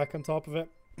need to get back on top of it.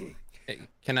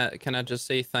 Can I just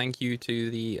say thank you to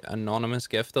the anonymous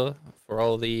gifter for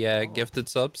all the gifted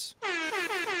subs?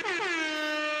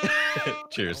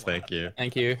 Cheers, thank you.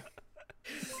 Thank you.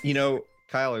 You know,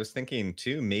 Kyle, I was thinking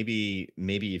too, maybe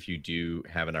if you do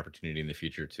have an opportunity in the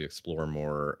future to explore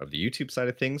more of the YouTube side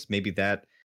of things, maybe that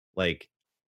like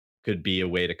could be a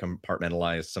way to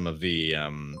compartmentalize some of the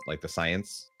like the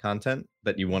science content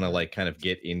that you want to like kind of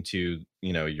get into,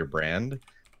 you know, your brand.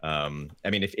 I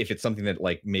mean, if it's something that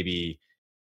like maybe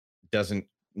doesn't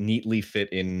neatly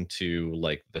fit into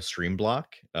like the stream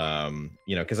block,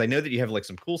 you know, because I know that you have like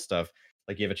some cool stuff,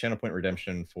 like you have a channel point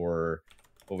redemption for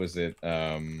what was it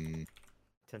 10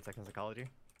 second psychology.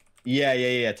 yeah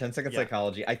 10-second Yeah.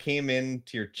 psychology. I came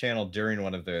into your channel during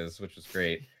one of those, which was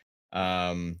great.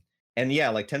 And yeah,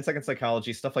 like 10-second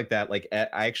psychology, stuff like that. Like I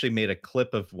actually made a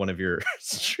clip of one of your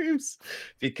streams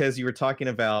because you were talking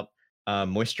about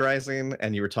moisturizing,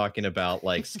 and you were talking about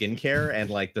like skincare and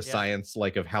like the Yeah. science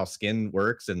like of how skin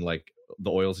works and like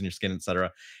the oils in your skin,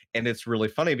 etc. And it's really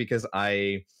funny because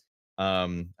I'm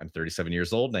 37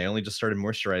 years old and I only just started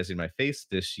moisturizing my face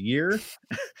this year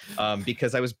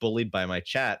because I was bullied by my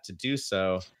chat to do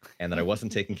so, and that I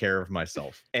wasn't taking care of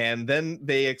myself. And then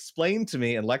they explained to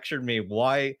me and lectured me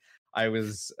why I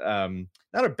was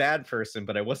not a bad person,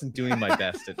 but I wasn't doing my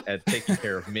best at taking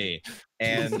care of me.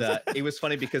 And it was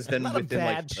funny because then Not a within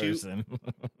like bad person.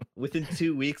 within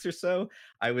 2 weeks or so,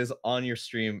 I was on your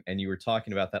stream and you were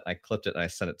talking about that. And I clipped it and I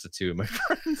sent it to two of my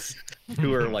friends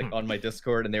who are like on my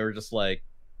Discord, and they were just like,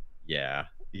 yeah,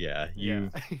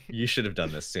 you should have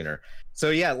done this sooner.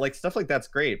 So yeah, like stuff like that's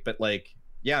great, but like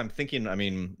yeah, I'm thinking, I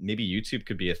mean, maybe YouTube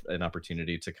could be an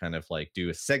opportunity to kind of like do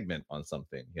a segment on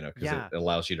something, you know, because Yeah. it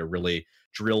allows you to really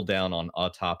drill down on a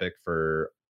topic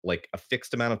for like a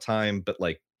fixed amount of time, but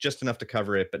like just enough to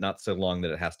cover it, but not so long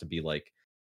that it has to be like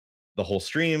the whole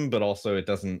stream, but also it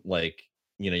doesn't like,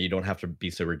 you know, you don't have to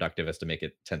be so reductive as to make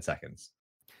it 10 seconds.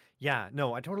 Yeah,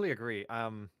 no, I totally agree.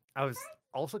 I was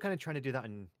also kind of trying to do that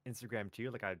on Instagram too.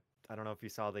 Like I don't know if you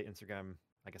saw the Instagram,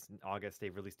 I guess in August they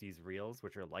released these reels,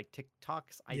 which are like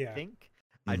TikToks, I Yeah. think.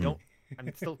 I Mhm. don't,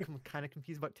 I'm still kind of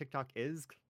confused what TikTok is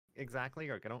exactly,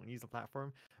 or like, I don't use the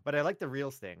platform, but I like the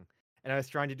reels thing. And I was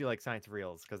trying to do like science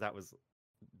reels because that was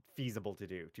feasible to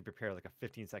do, to prepare like a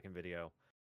 15-second video.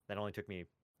 That only took me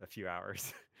a few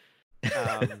hours.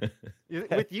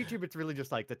 With YouTube, it's really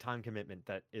just like the time commitment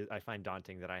that I find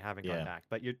daunting, that I haven't gone Yeah. back.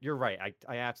 But you're right.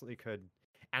 I absolutely could,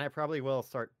 and I probably will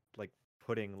start like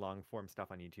putting long form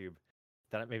stuff on YouTube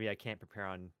that maybe I can't prepare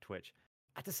on Twitch.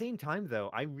 At the same time, though,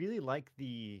 I really like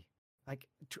the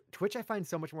Twitch. I find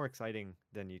so much more exciting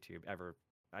than YouTube ever.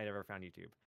 I ever found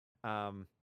YouTube,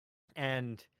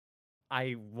 and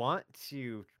I want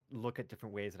to look at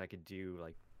different ways that I could do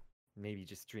like maybe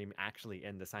just stream actually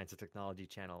in the science and technology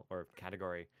channel or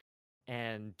category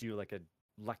and do like a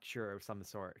lecture of some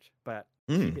sort, but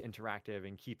keep it interactive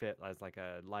and keep it as like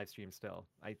a live stream still.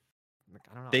 I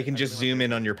don't know. They can I just really zoom want in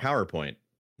to on your do that. PowerPoint.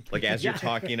 Like as you're Yeah.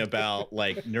 talking about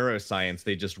like neuroscience,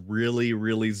 they just really,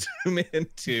 really zoom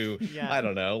into Yeah. I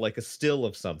don't know, like a still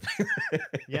of something.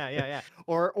 Yeah.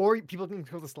 Or people can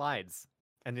control the slides,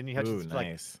 and then you have Ooh, to like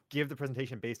nice. give the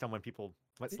presentation based on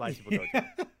what slides people go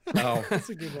to. Oh, That's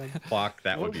a good one. fuck,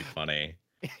 that would be funny.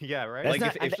 Yeah, right. That's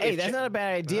Like, not, if hey, that's not a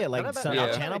bad idea. not Like a bad- some not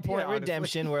a bad channel idea, point honestly.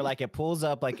 redemption, where like it pulls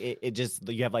up, like it just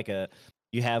you have like a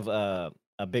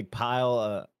big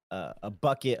pile, a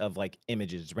bucket of like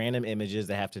images, random images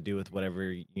that have to do with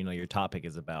whatever you know your topic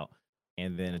is about.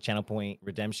 And then a channel point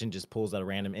redemption just pulls out a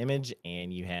random image,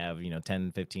 and you have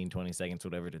 10, 15, 20 seconds,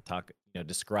 whatever, to talk,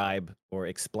 describe or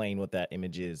explain what that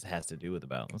image has to do with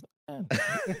about.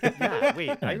 Yeah,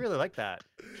 wait, I really like that.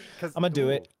 Cause I'm gonna do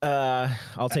it.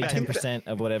 I'll take I think 10%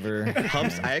 of whatever.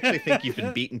 Humps, I actually think you've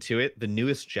been beaten to it. The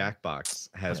newest Jackbox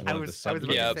has I one of the was about subgroups.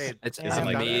 to Yeah, say it's I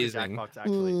haven't gotten to amazing. Jackbox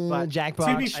actually, but Jackbox.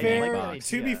 To be I fair, like that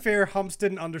to be idea. fair, Humps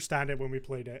didn't understand it when we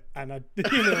played it, and I,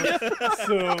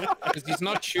 so Because he's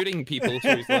not shooting people,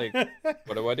 so he's like,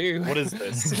 what do I do? What is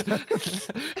this?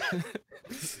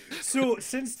 so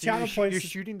since So you're channel sh- points, you're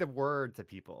shooting the words at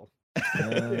people.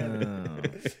 Oh.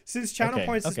 since channel Okay,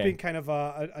 points has okay. been kind of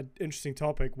a interesting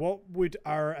topic, what would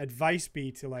our advice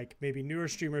be to like maybe newer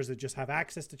streamers that just have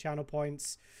access to channel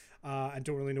points and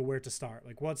don't really know where to start?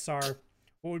 Like, what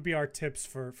would be our tips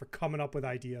for coming up with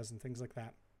ideas and things like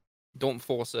that? Don't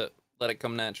force it. Let it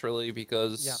come naturally,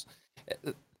 because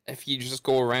if you just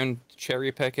go around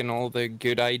cherry picking all the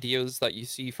good ideas that you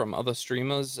see from other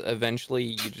streamers,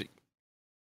 eventually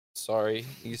sorry,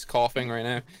 he's coughing right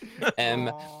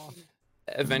now. Aw.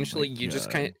 Eventually you just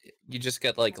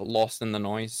get like lost in the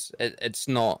noise. It's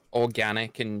not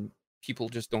organic, and people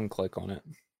just don't click on it.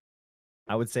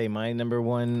 I would say my number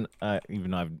one,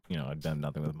 even though I've done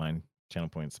nothing with mine channel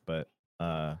points, but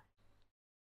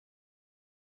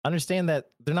understand that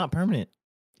they're not permanent.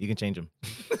 You can change them.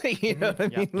 You know what I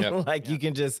mean? Yep. Like you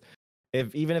can just,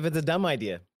 even if it's a dumb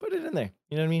idea, put it in there.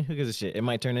 You know what I mean? Who gives a shit? It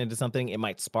might turn into something. It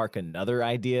might spark another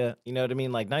idea. You know what I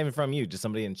mean? Like not even from you, just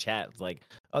somebody in chat. It's like,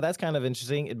 oh, that's kind of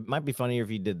interesting. It might be funnier if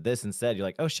you did this instead. You're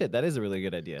like, oh shit, that is a really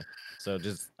good idea. So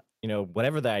just,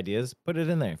 whatever the idea is, put it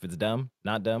in there. If it's dumb,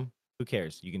 not dumb, who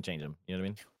cares? You can change them. You know what I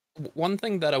mean? One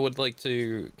thing that I would like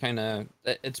to kind of,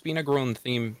 it's been a growing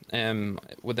theme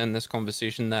within this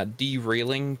conversation, that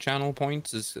derailing channel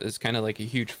points is kind of like a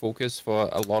huge focus for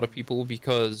a lot of people,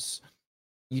 because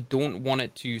you don't want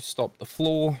it to stop the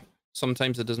flow.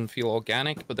 Sometimes it doesn't feel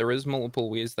organic, but there is multiple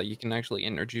ways that you can actually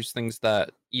introduce things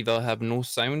that either have no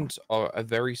sound or a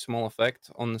very small effect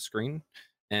on the screen.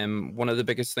 One of the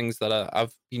biggest things that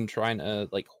I've been trying to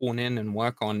like hone in and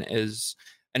work on is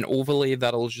an overlay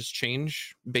that'll just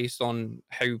change based on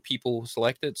how people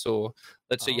select it. So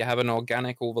let's say you have an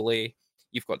organic overlay,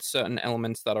 you've got certain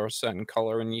elements that are a certain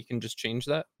color, and you can just change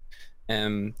that.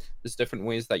 There's different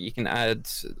ways that you can add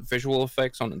visual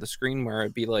effects onto the screen, where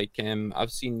it'd be like,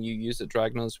 I've seen you use at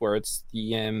Dragnerz, where it's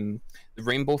the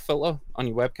rainbow filter on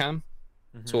your webcam.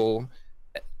 So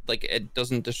like it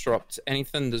doesn't disrupt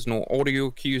anything. There's no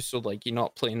audio cue, so like you're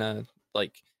not playing an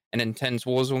intense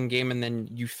Warzone game and then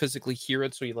you physically hear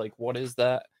it, so you're like, what is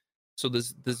that? So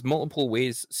there's multiple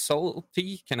ways.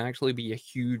 Subtlety can actually be a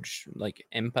huge like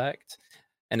impact,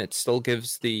 and it still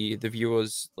gives the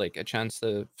viewers like a chance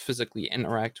to physically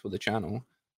interact with the channel.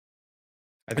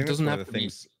 I think that's one of the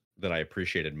things that I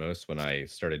appreciated most when I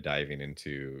started diving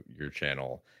into your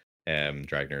channel,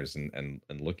 Dragnerz, and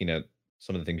looking at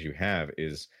some of the things you have,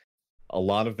 is a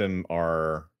lot of them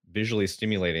are visually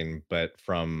stimulating, but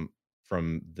from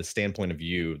the standpoint of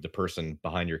you, the person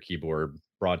behind your keyboard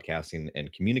broadcasting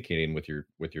and communicating with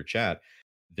your chat,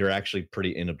 they're actually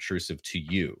pretty inobtrusive to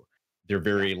you. They're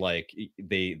very like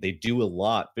they do a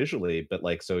lot visually, but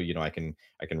like, so I can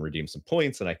redeem some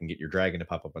points and I can get your dragon to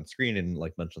pop up on screen and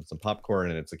like munch on some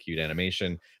popcorn, and it's a cute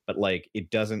animation, but like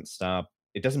it doesn't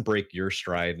break your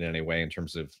stride in any way in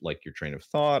terms of like your train of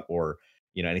thought or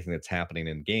anything that's happening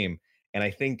in game. And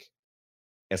I think,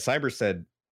 as Cyber said,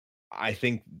 I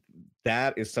think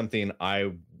that is something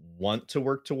I want to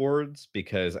work towards,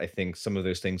 because I think some of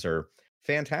those things are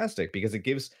fantastic, because it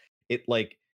gives it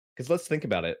like, because let's think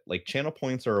about it, like channel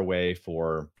points are a way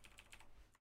for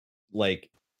like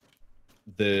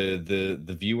the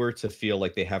viewer to feel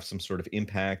like they have some sort of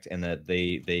impact, and that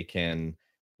they can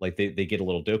like they get a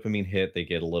little dopamine hit, they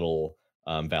get a little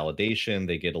validation,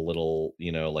 they get a little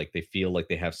like they feel like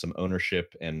they have some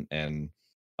ownership and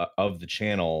of the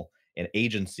channel and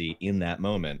agency in that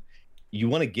moment. You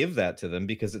want to give that to them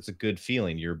because it's a good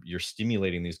feeling. You're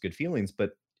stimulating these good feelings,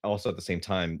 but also at the same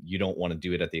time, you don't want to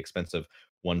do it at the expense of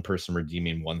one person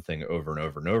redeeming one thing over and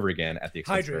over and over again at the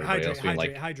expense of everybody else being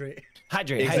like, hydrate.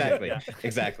 Exactly, Yeah.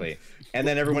 exactly. And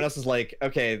then everyone else is like,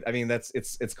 okay, I mean,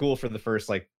 it's cool for the first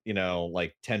like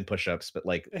 10 push-ups, but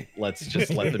like let's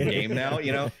just let them game now,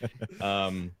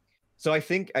 So I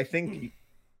think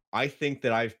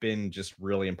that I've been just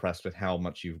really impressed with how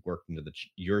much you've worked into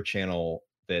your channel,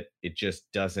 that it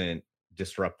just doesn't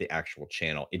disrupt the actual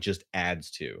channel. It just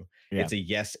adds to. Yeah. It's a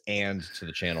yes and to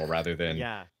the channel rather than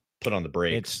put on the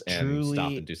brakes and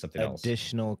stop and do something else.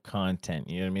 Additional content.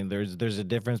 You know what I mean? There's a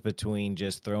difference between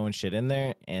just throwing shit in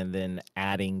there and then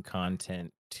adding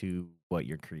content to what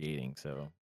you're creating. So,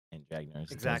 and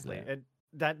Dragnerz exactly.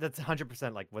 That's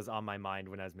 100% like was on my mind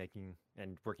when I was making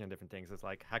and working on different things. It's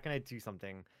like, how can I do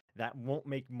something that won't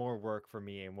make more work for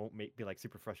me and won't be like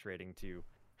super frustrating to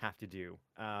have to do?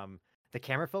 The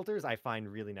camera filters I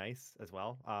find really nice as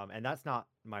well. And that's not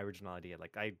my original idea.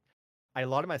 Like a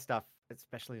lot of my stuff,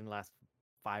 especially in the last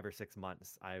 5 or 6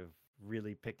 months, I've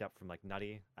really picked up from like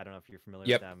Nutty. I don't know if you're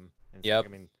familiar with them. Yep. I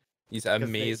mean, he's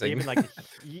amazing. They even, like,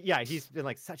 he's been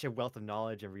like such a wealth of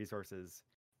knowledge and resources.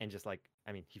 And just like,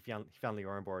 I mean, he found the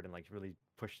Orin board and like really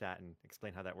pushed that and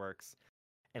explained how that works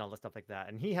and all the stuff like that.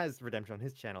 And he has Redemption on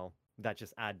his channel that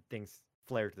just add things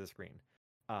flare to the screen.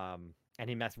 And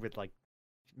he messed with like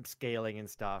scaling and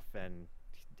stuff and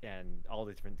all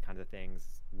the different kinds of things,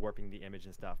 warping the image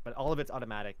and stuff. But all of it's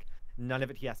automatic. None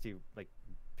of it he has to like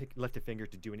lift a finger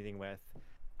to do anything with.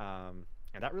 And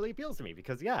that really appeals to me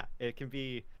because it can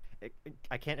be.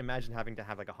 I can't imagine having to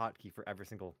have like a hotkey for every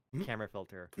single camera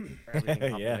filter or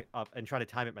everything up and try to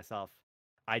time it myself.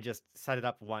 I just set it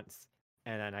up once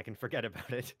and then I can forget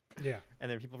about it. Yeah. And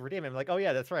then people redeem it. I'm like, oh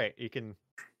yeah, that's right. You can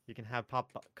have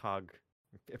pop cog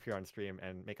if you're on stream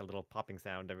and make a little popping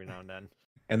sound every now and then.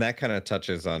 And that kind of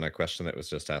touches on a question that was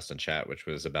just asked in chat, which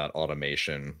was about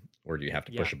automation, where do you have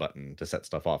to Yeah. push a button to set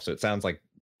stuff off? So it sounds like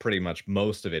pretty much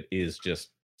most of it is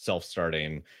just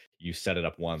self-starting. You set it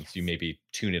up once, you Yes. maybe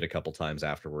tune it a couple times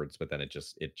afterwards, but then it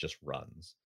just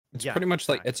runs. It's Yeah, pretty much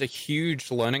like exactly. it's a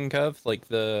huge learning curve, like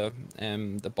the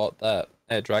bot that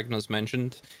Dragnerz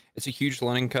mentioned. It's a huge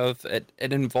learning curve. It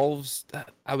involves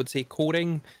I would say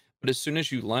coding, but as soon as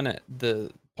you learn it,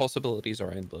 the possibilities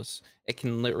are endless. It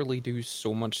can literally do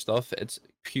so much stuff. It's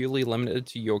purely limited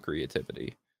to your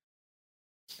creativity.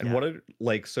 And Yeah. what are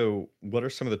like so what are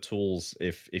some of the tools,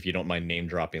 if you don't mind name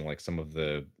dropping, like some of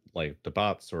the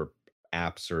bots or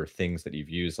apps or things that you've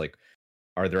used, like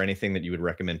are there anything that you would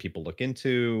recommend people look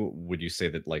into? Would you say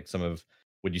that like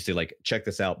would you say like check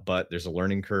this out, but there's a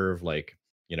learning curve? Like,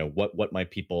 what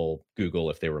might people Google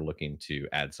if they were looking to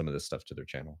add some of this stuff to their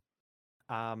channel?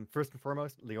 First and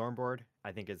foremost, Leorn board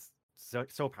I think is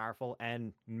so powerful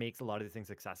and makes a lot of these things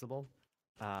accessible.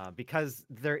 Because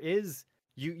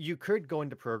you could go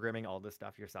into programming all this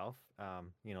stuff yourself.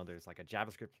 There's like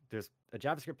there's a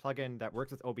JavaScript plugin that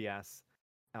works with OBS.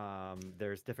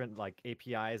 There's different like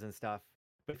APIs and stuff.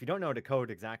 But if you don't know how to code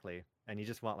exactly and you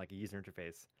just want like a user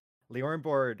interface, Leorn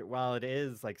board, while it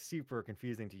is like super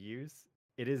confusing to use,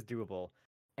 it is doable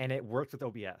and it works with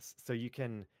OBS. So you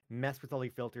can mess with all the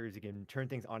filters, you can turn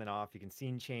things on and off, you can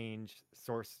scene change,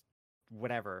 source,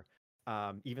 whatever.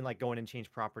 Even like go in and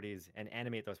change properties and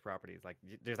animate those properties. Like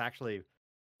there's actually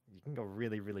you can go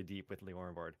really, really deep with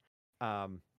Leorn board.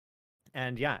 Um,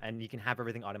 and yeah, and you can have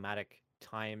everything automatic,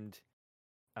 timed,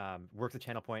 works with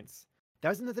channel points. That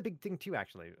was another big thing too,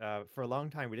 actually. For a long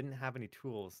time, we didn't have any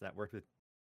tools that worked with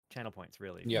channel points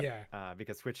really. Yep. Yeah.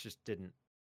 Because Switch just didn't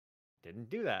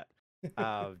do that.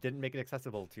 Didn't make it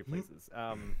accessible to places.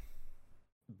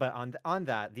 But on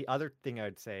that, the other thing I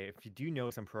would say, if you do know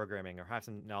some programming or have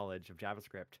some knowledge of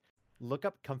JavaScript, look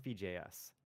up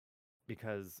Comfy.js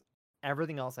because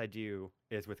everything else I do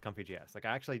is with Comfy.js. Like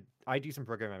I do some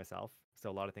programming myself, so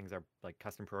a lot of things are like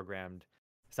custom programmed.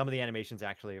 Some of the animations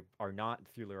actually are not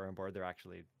through Lua on board; they're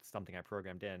actually something I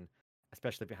programmed in,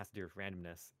 especially if it has to do with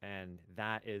randomness, and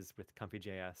that is with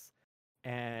Comfy.js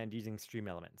and using stream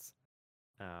elements.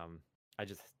 I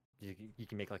just you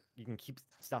can make like you can keep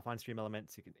stuff on stream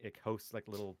elements. It hosts like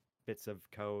little bits of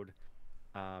code.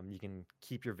 You can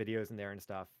keep your videos in there and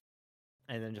stuff,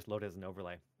 and then just load it as an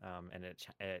overlay. And it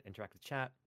interacts with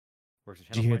chat. Works with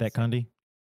Did channel you hear that, points. Condi?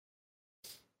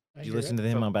 I Did you hear listen it. to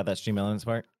him So- about that stream elements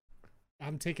part?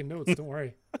 I'm taking notes. Don't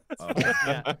worry.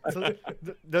 Yeah. So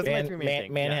those are my Man, three main man,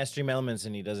 things. man Yeah. has stream elements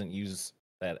and he doesn't use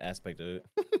that aspect of it.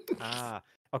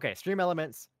 Okay. Stream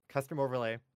elements, custom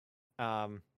overlay.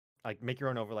 Like make your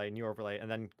own overlay, new overlay,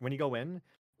 and then when you go in,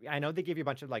 I know they give you a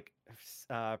bunch of like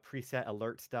preset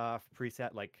alert stuff,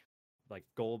 preset like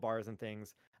goal bars and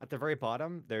things. At the very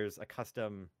bottom, there's a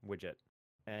custom widget,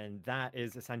 and that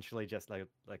is essentially just like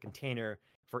a container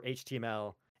for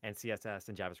HTML and CSS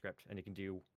and JavaScript, and you can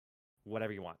do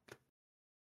whatever you want.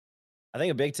 I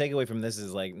think a big takeaway from this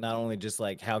is like not only just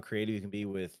like how creative you can be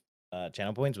with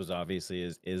channel points, which obviously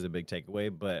is a big takeaway,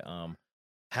 but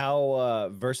how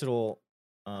versatile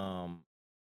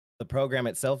the program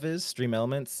itself is, Stream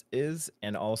Elements is,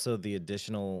 and also the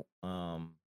additional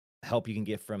help you can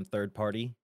get from third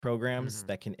party programs Mhm.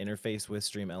 that can interface with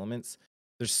Stream Elements.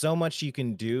 There's so much you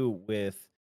can do with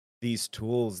these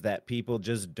tools that people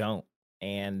just don't.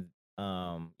 And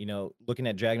looking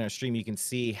at Dragnerz stream, you can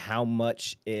see how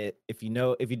much if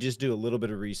you just do a little bit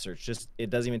of research, just it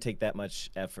doesn't even take that much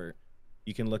effort.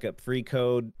 You can look up free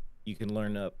code. You can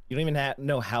learn up. You don't even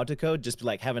know how to code. Just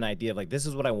like have an idea of like this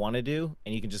is what I want to do,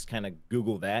 and you can just kind of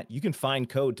Google that. You can find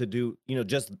code to do.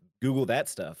 Just Google that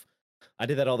stuff. I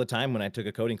did that all the time when I took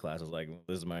a coding class. I was like,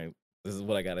 this is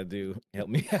what I got to do. Help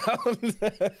me out.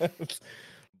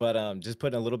 But just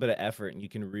putting a little bit of effort, and you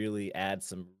can really add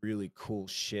some really cool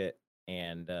shit.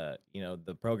 And the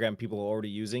program people are already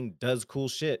using does cool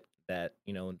shit that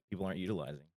people aren't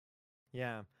utilizing.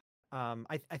 Yeah.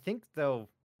 I think though,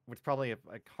 what's probably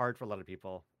like hard for a lot of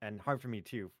people and hard for me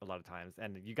too a lot of times,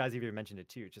 and you guys even mentioned it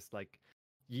too, just like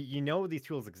you know these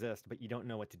tools exist, but you don't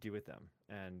know what to do with them,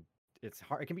 and it's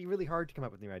hard. It can be really hard to come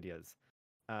up with new ideas.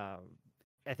 I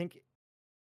think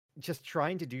just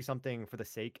trying to do something for the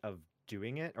sake of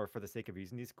doing it or for the sake of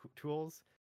using these tools,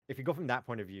 if you go from that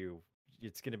point of view,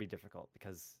 it's going to be difficult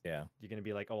because Yeah. you're going to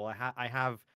be like, oh, well, I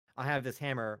have this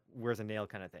hammer. Where's a nail,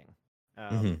 kind of thing.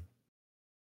 Mhm.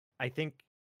 I think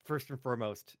first and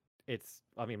foremost,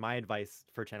 my advice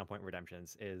for Channel Point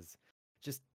Redemptions is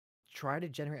just try to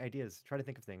generate ideas, try to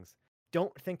think of things.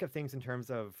 Don't think of things in terms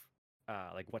of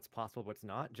like what's possible, what's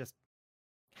not. Just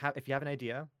if you have an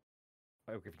idea,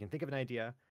 or if you can think of an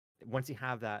idea, once you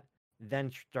have that,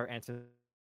 then start answering,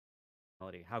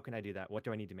 how can I do that? What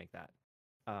do I need to make that?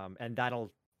 And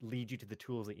that'll lead you to the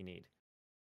tools that you need.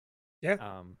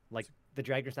 Yeah. Like the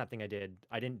Dragner Snap thing I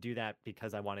didn't do that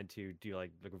because I wanted to do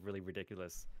like a really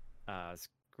ridiculous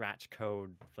scratch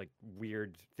code, like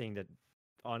weird thing that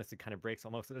honestly kind of breaks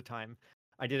most of the time.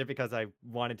 I did it because I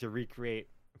wanted to recreate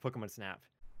Pokemon Snap.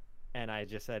 And I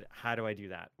just said, how do I do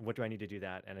that? What do I need to do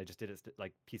that? And I just did it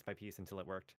like piece by piece until it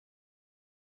worked.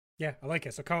 Yeah, I like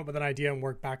it. So come up with an idea and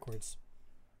work backwards,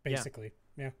 basically.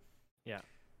 Yeah.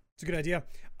 It's a good idea.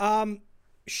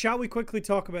 Shall we quickly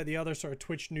talk about the other sort of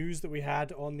Twitch news that we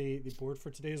had on the board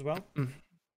for today as well?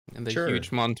 And the Sure.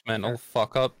 huge monumental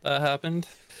fuck up that happened.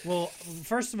 Well,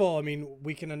 first of all, I mean,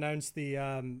 we can announce the,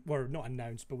 or not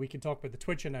announce, but we can talk about the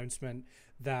Twitch announcement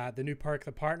that the new perk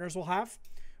that partners will have,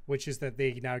 which is that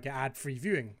they now get ad-free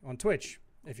viewing on Twitch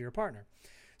if you're a partner.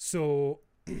 So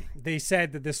they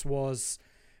said that this was,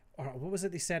 or what was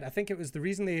it they said? I think it was the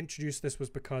reason they introduced this was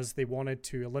because they wanted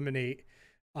to eliminate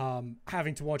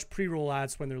having to watch pre-roll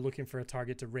ads when they're looking for a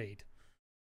target to raid,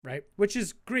 right? Which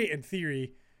is great in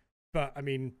theory, but I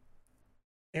mean,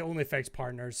 it only affects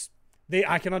partners.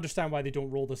 I can understand why they don't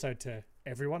roll this out to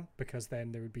everyone, because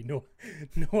then there would be no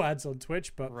ads on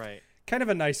Twitch. But Right. kind of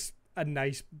a nice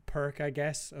perk, I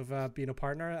guess, of being a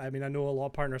partner. I mean, I know a lot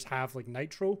of partners have like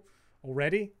Nitro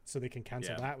already, so they can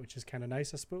cancel that, which is kind of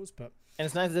nice, I suppose. But And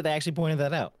it's nice that they actually pointed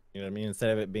that out. You know what I mean? Instead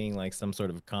of it being like some sort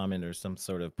of comment or some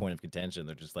sort of point of contention,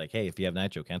 they're just like, hey, if you have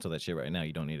Nitro, cancel that shit right now.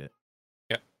 You don't need it.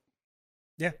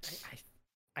 yeah,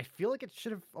 I feel like it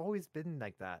should have always been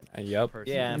like that. Yep.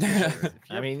 personally. Yeah. If you're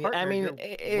I a mean, partner, you're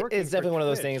working it's for definitely one of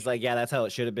those Twitch. things. Like, yeah, that's how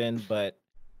it should have been, but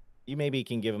you maybe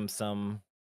can give them some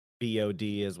BOD,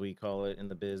 as we call it in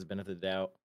the biz, benefit of the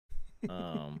doubt,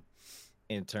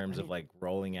 in terms of like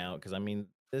rolling out. Because I mean,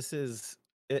 this is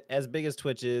as big as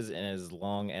Twitch is, and as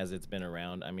long as it's been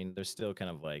around. I mean, there's still kind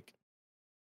of like,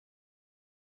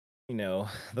 you know,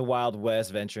 the Wild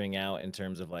West venturing out in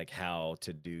terms of like how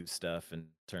to do stuff in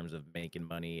terms of making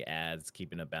money, ads,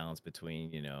 keeping a balance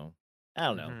between, you know, I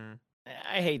don't know. Mhm.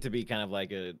 I hate to be kind of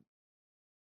like a,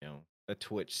 you know, a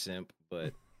Twitch simp,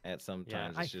 but at some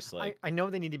times it's just like, I know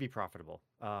they need to be profitable.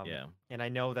 yeah, And I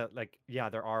know that like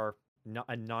there are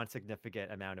a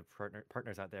non-significant amount of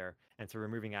partners out there, and so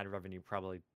removing ad revenue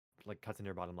probably like cuts in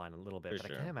their bottom line a little bit. For But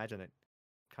sure. I can't imagine it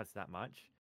cuts that much.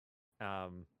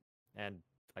 And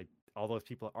all those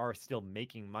people are still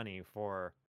making money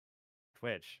for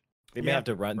Twitch. they may have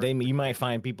to run. You might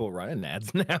find people running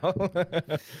ads now.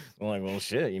 I'm like, well,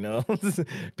 shit, you know,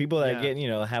 people that Yeah. get, you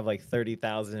know, have like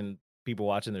 30,000 people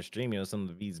watching their stream. You know, some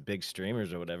of these big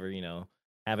streamers or whatever, you know,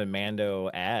 having Mando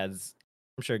ads.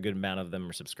 I'm sure a good amount of them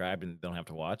are subscribed and don't have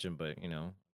to watch them. But you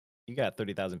know, you got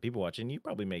 30,000 people watching, you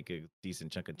probably make a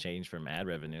decent chunk of change from ad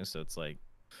revenue. So it's like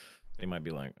they might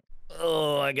be like,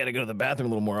 oh, I got to go to the bathroom a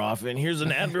little more often. Here's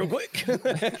an ad real quick.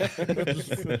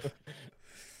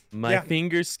 My Yeah.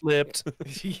 finger slipped.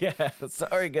 Yeah,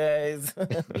 sorry guys.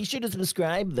 Be sure to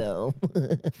subscribe though.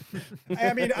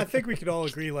 I mean, I think we could all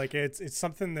agree, like, it's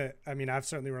something that, I mean, I've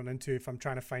certainly run into if I'm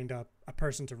trying to find a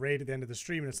person to raid at the end of the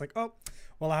stream, and it's like, oh,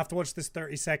 well, I have to watch this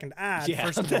 30-second ad, Yeah.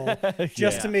 first of all, just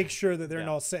Yeah. to make sure that they're Yeah.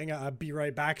 not sitting at a be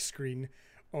right back screen.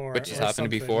 Which has or happened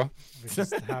something. before. Which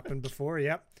has happened before,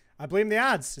 yep. I blame the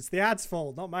ads. It's the ads'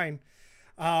 fault, not mine.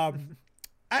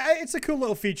 It's a cool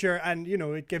little feature, and, you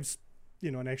know, it gives, you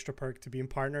know, an extra perk to being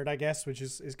partnered, I guess, which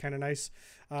is kind of nice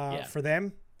for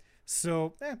them.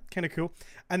 So, kind of cool.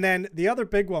 And then the other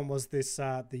big one was this,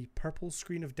 the purple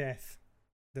screen of death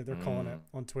that they're calling it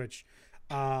on Twitch.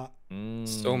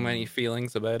 So many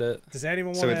feelings about it. Does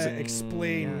anyone So want it's to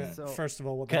explain, Yeah, so- first of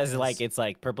all, what that Because is? like it's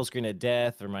like purple screen of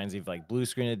death reminds you of like blue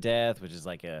screen of death, which is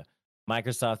like a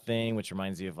Microsoft thing, which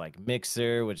reminds you of like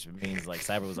Mixer, which means like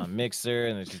Cyber was on Mixer,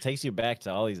 and it just takes you back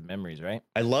to all these memories, right?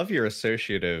 I love your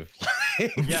associative.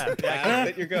 Yeah,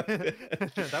 that you're going.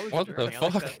 that was What the interesting. I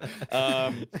like fuck?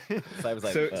 that. Cyber's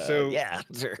like, So yeah,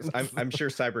 sure. I'm sure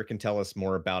Cyber can tell us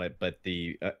more about it, but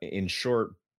the in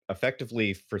short,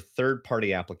 effectively for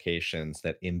third-party applications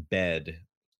that embed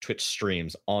Twitch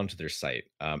streams onto their site,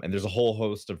 and there's a whole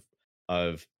host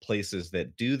of places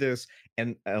that do this,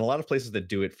 and a lot of places that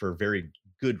do it for very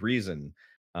good reason.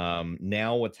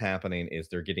 Now what's happening is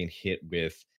they're getting hit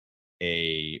with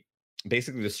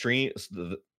basically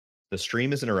the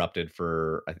stream is interrupted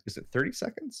for, is it 30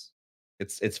 seconds?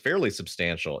 It's fairly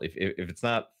substantial. If it's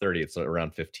not 30, it's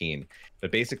around 15.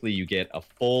 But basically you get a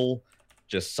full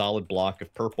just solid block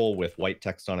of purple with white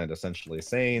text on it, essentially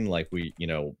saying like,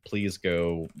 please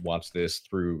go watch this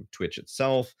through Twitch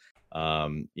itself.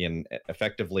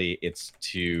 Effectively it's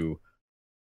to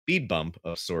speed bump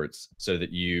of sorts so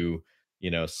that you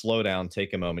slow down,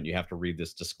 take a moment. You have to read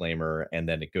this disclaimer, and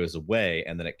then it goes away,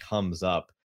 and then it comes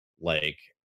up like,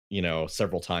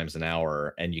 several times an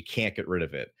hour, and you can't get rid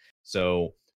of it.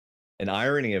 So an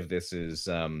irony of this is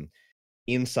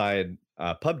inside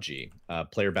PUBG,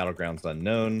 Player Battlegrounds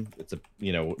Unknown. It's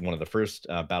one of the first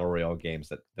battle royale games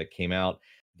that came out.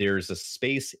 There's a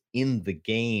space in the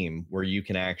game where you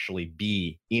can actually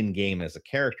be in game as a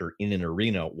character in an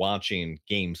arena watching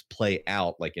games play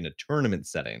out like in a tournament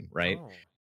setting, right? Oh.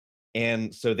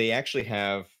 And so they actually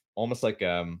have almost like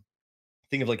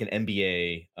think of like an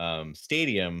NBA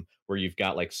stadium where you've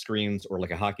got like screens, or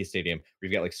like a hockey stadium where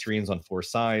you've got like screens on four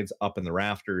sides up in the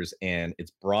rafters, and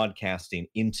it's broadcasting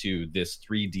into this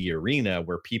 3D arena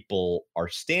where people are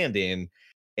standing,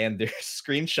 and there's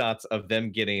screenshots of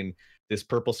them getting this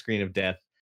purple screen of death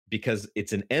because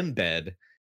it's an embed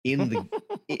in the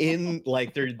in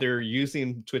like they're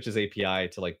using Twitch's API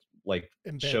to like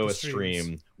Embed show the a stream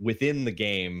streams. within the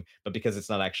game, but because it's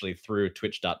not actually through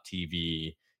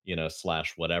twitch.tv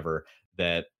 / whatever,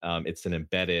 that it's an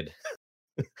embedded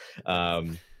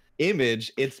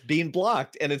image, it's being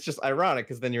blocked. And it's just ironic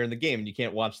because then you're in the game and you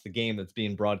can't watch the game that's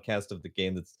being broadcast of the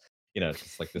game that's it's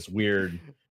just like this weird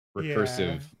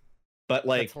recursive. Yeah. But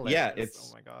like, That's yeah, hilarious.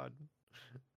 it's Oh my god.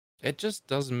 It just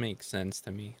doesn't make sense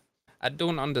to me. I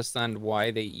don't understand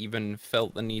why they even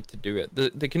felt the need to do it.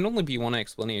 There can only be one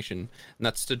explanation, and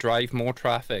that's to drive more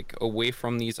traffic away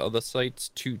from these other sites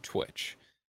to Twitch.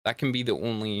 That can be the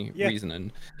only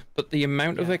reasoning. But the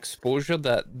amount of exposure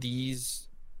that these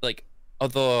like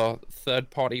other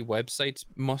third-party websites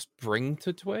must bring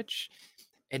to Twitch,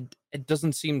 it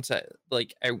doesn't seem to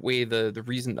like outweigh the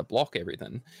reason to block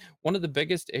everything. One of the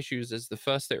biggest issues is the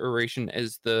first iteration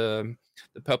is the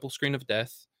purple screen of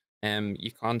death.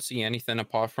 You can't see anything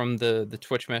apart from the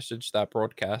Twitch message that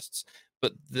broadcasts.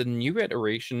 But the new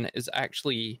iteration is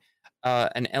actually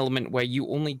an element where you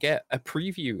only get a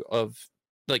preview of,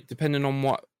 like, depending on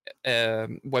what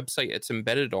website it's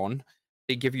embedded on,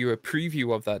 they give you a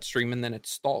preview of that stream, and then it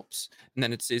stops. And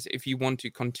then it says, if you want to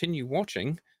continue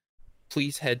watching,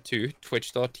 please head to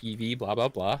twitch.tv, blah, blah,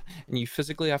 blah. And you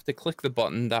physically have to click the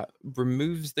button that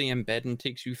removes the embed and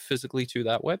takes you physically to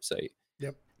that website.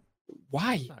 Yep.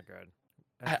 Why? That's not good.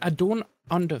 I don't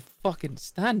fucking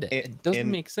stand it. It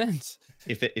doesn't make sense.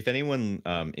 If anyone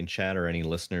in chat or any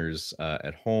listeners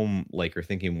at home like are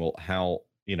thinking, well, how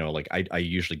like I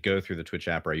usually go through the Twitch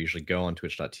app, or I usually go on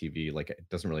twitch.tv, like it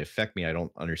doesn't really affect me. I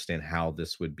don't understand how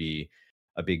this would be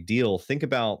a big deal. Think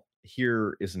about,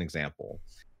 here is an example.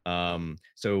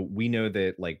 So we know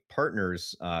that like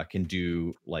partners can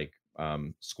do like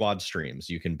squad streams.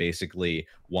 You can basically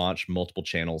watch multiple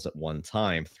channels at one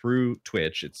time through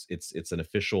Twitch. It's an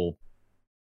official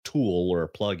tool or a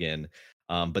plugin.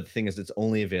 But the thing is, it's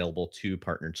only available to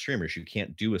partnered streamers. You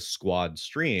can't do a squad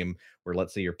stream where,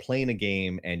 let's say, you're playing a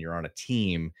game and you're on a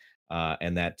team,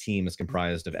 and that team is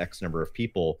comprised of X number of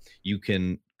people. You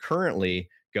can currently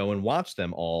go and watch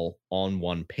them all on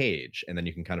one page, and then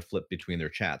you can kind of flip between their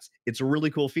chats. It's a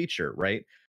really cool feature, right?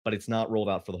 But it's not rolled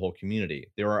out for the whole community.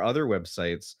 There are other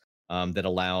websites that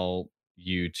allow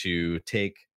you to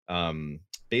take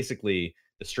basically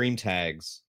the stream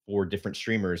tags for different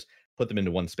streamers, put them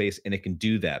into one space, and it can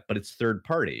do that, but it's third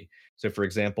party. So for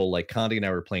example, like Condi and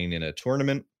I were playing in a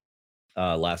tournament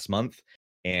last month,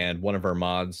 and one of our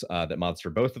mods that mods for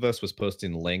both of us was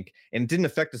posting a link, and it didn't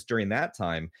affect us during that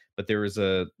time, but there was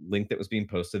a link that was being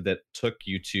posted that took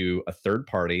you to a third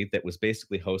party that was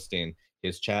basically hosting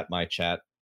his chat, my chat,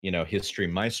 his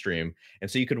stream, my stream. And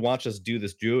so you could watch us do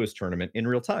this duos tournament in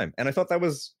real time. And I thought that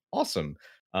was awesome.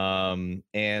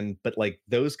 But like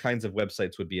those kinds of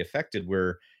websites would be affected,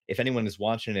 where if anyone is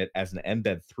watching it as an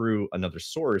embed through another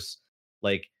source,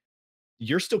 like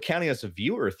you're still counting as a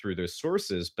viewer through those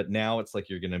sources, but now it's like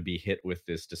you're going to be hit with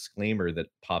this disclaimer that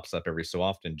pops up every so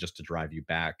often just to drive you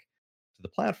back to the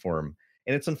platform.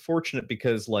 And it's unfortunate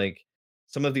because like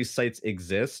some of these sites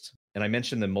exist. And I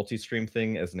mentioned the multi-stream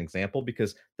thing as an example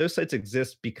because those sites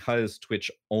exist because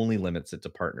Twitch only limits it to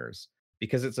partners,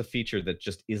 because it's a feature that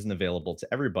just isn't available to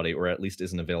everybody, or at least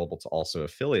isn't available to also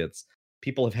affiliates.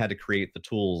 People have had to create the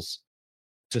tools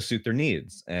to suit their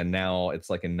needs. And now it's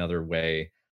like another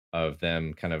way of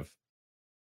them kind of,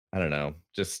 I don't know,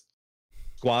 just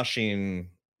squashing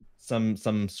some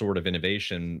sort of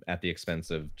innovation at the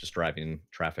expense of just driving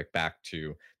traffic back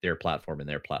to their platform and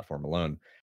their platform alone,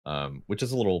 which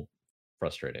is a little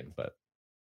frustrating. But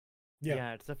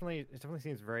yeah, it definitely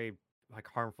seems very like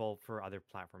harmful for other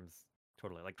platforms.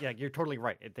 Totally, like, yeah, you're totally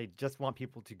right. They just want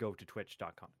people to go to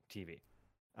twitch.tv.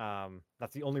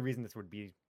 That's the only reason this would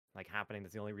be like happening.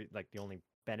 That's the only the only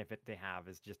benefit they have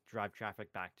is just drive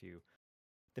traffic back to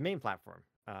the main platform.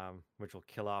 which will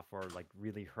kill off or like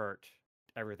really hurt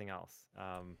everything else.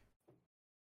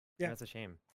 Yeah. That's a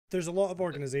shame. There's a lot of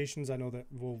organizations I know that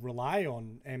will rely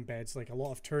on embeds. Like a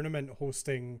lot of tournament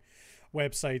hosting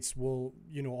websites will,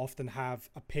 often have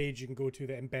a page you can go to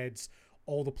that embeds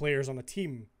all the players on a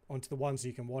team onto the one, so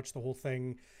you can watch the whole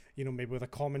thing, maybe with a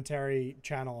commentary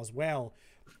channel as well.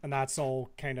 And that's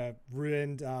all kind of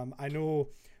ruined. I know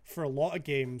for a lot of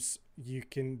games,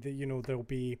 there'll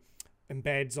be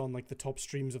embeds on like the top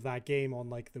streams of that game on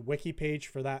like the wiki page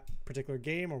for that particular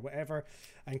game or whatever,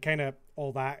 and kind of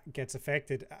all that gets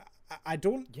affected. I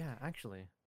don't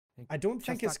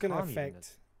think it's going to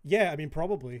affect. Yeah, I mean,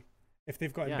 probably if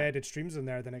they've got embedded streams in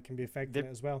there, then it can be affecting it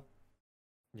as well.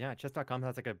 Yeah, chess.com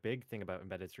has like a big thing about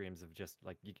embedded streams of just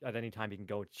like at any time you can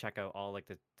go check out all like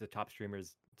the top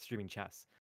streamers streaming chess,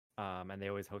 and they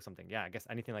always host something. Yeah, I guess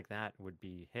anything like that would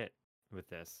be hit with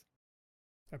this.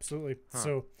 Absolutely.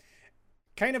 So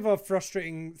kind of a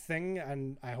frustrating thing,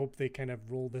 and I hope they kind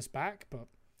of roll this back, but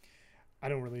I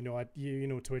don't really know.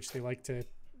 Twitch, they like to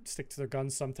stick to their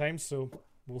guns sometimes, so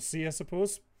we'll see, I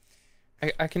suppose.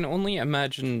 I can only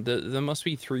imagine that there must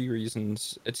be three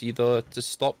reasons. It's either to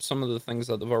stop some of the things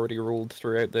that they've already ruled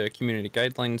throughout the community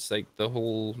guidelines, like the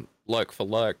whole lurk for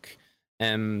lurk,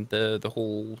 the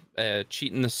whole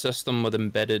cheating the system with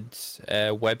embedded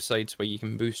websites where you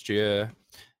can boost your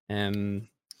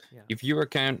viewer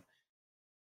count,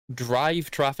 drive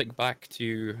traffic back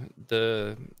to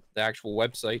the actual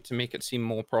website to make it seem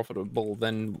more profitable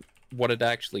than what it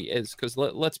actually is. Because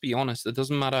let's be honest, it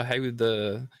doesn't matter how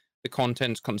the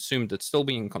content's consumed, it's still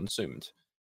being consumed,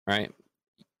 right?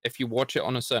 If you watch it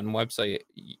on a certain website,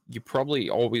 you're probably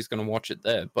always going to watch it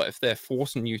there. But if they're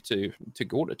forcing you to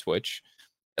go to Twitch,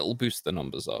 it'll boost the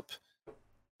numbers up.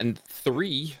 And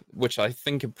three, which I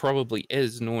think it probably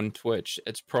is, knowing Twitch,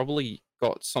 it's probably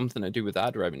got something to do with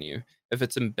ad revenue. If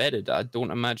it's embedded, I don't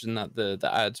imagine that the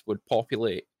ads would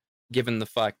populate, given the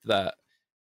fact that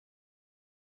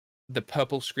the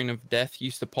purple screen of death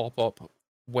used to pop up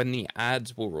when the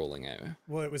ads were rolling out.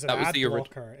 Well, it was an ad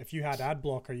blocker. If you had ad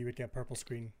blocker, you would get purple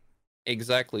screen.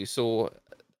 Exactly. So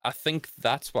I think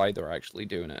that's why they're actually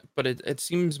doing it. But it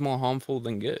seems more harmful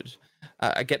than good.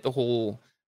 I get the whole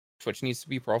Twitch needs to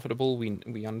be profitable.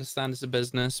 We understand it's a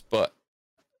business, but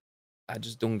I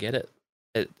just don't get it.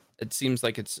 It seems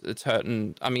like it's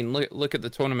hurting. I mean, look at the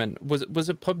tournament. Was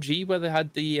it PUBG where they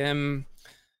had the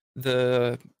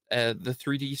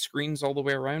 3D screens all the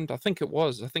way around? I think it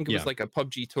was. I think it was like a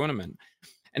PUBG tournament.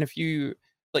 And if you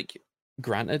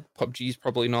granted, PUBG is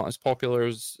probably not as popular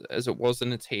as it was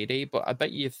in its heyday, but I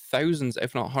bet you thousands,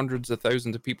 if not hundreds of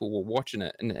thousands of people were watching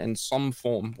it in some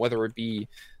form, whether it be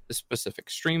the specific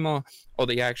streamer or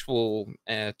the actual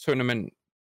tournament,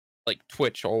 like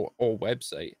Twitch or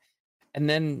website. And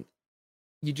then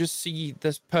you just see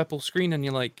this purple screen and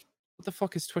you're like, what the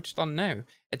fuck is Twitch done now?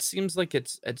 It seems like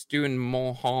it's doing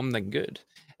more harm than good.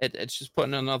 It's just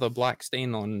putting another black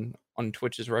stain on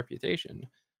Twitch's reputation.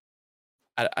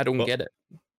 I don't get it.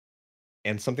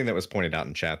 And something that was pointed out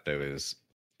in chat though is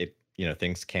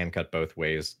things can cut both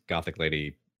ways. Gothic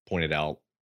Lady pointed out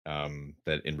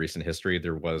that in recent history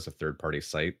there was a third-party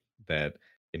site that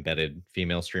embedded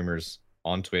female streamers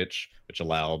on Twitch, which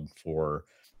allowed for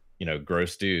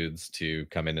gross dudes to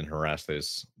come in and harass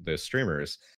those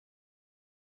streamers.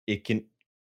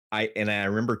 I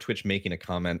remember Twitch making a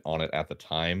comment on it at the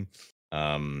time,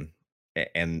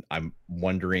 and I'm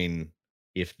wondering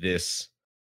if this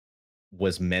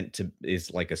was meant to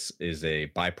is a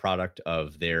byproduct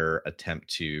of their attempt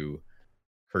to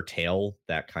curtail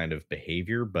that kind of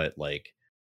behavior, but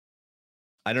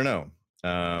I don't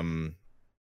know.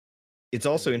 It's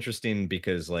also interesting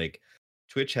because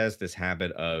Twitch has this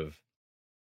habit of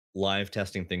live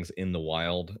testing things in the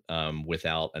wild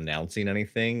without announcing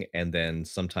anything, and then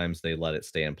sometimes they let it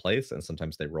stay in place and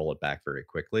sometimes they roll it back very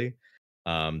quickly.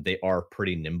 They are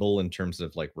pretty nimble in terms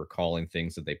of recalling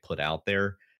things that they put out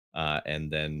there and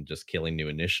then just killing new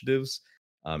initiatives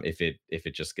if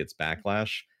it just gets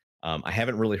backlash. I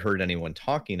haven't really heard anyone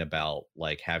talking about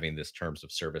having this terms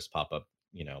of service pop up,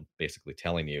 basically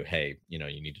telling you, hey, you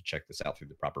need to check this out through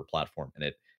the proper platform, and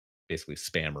it basically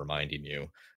spam reminding you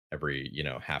every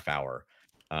half hour.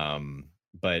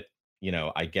 But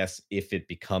I guess if it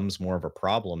becomes more of a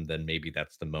problem, then maybe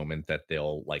that's the moment that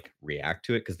they'll react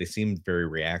to it, because they seem very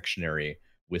reactionary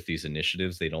with these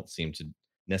initiatives. They don't seem to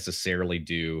necessarily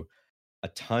do a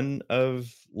ton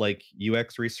of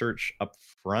UX research up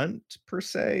front per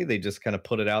se. They just kind of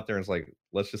put it out there and it's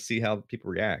let's just see how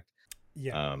people react.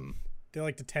 They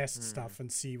like to test stuff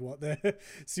and see what the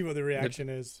reaction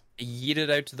is. Yeet it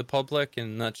out to the public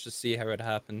and let's just see how it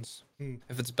happens.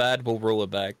 If it's bad, we'll roll it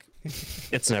back.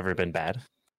 It's never been bad.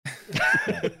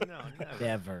 No, never.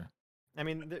 Never. I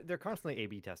mean, they're constantly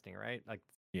A/B testing, right? Like,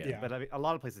 Yeah. but I mean, a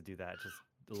lot of places do that. Just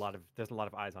there's a lot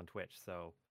of eyes on Twitch,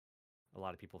 so a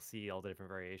lot of people see all the different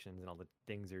variations and all the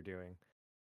things you're doing.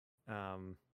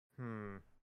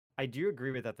 I do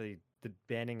agree with that. The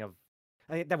banning of,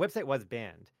 I think that website was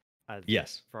banned, as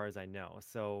Yes. far as I know.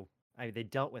 So they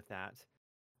dealt with that.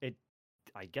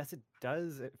 I guess it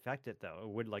does affect it though. It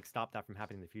would like stop that from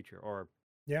happening in the future, or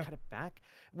Yeah. cut it back.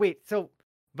 Wait,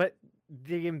 but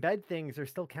the embed things are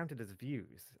still counted as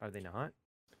views, are they not?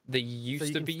 They So used you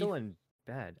to can be. still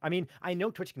embed. I mean, I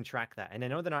know Twitch can track that, and I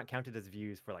know they're not counted as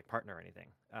views for like partner or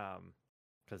anything.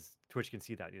 Because Twitch can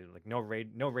see that, like no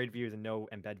raid views and no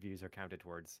embed views are counted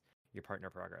towards your partner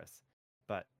progress.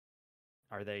 But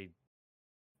are they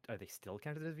still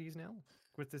counted as views now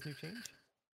with this new change?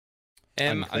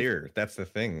 Unclear. That's the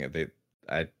thing.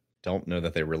 I don't know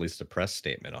that they released a press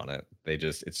statement on it.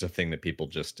 It's a thing that people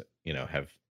just, have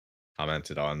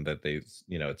commented on, that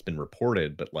it's been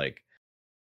reported, but like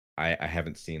I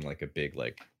haven't seen like a big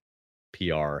like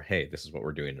PR, hey, this is what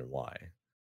we're doing and why.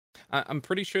 I'm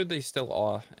pretty sure they still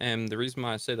are. And the reason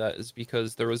why I say that is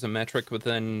because there is a metric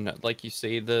within, like you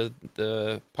say,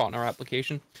 the partner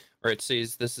application, where it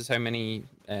says this is how many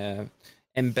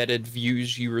embedded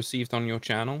views you received on your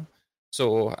channel.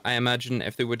 So I imagine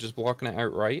if they were just blocking it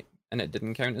outright and it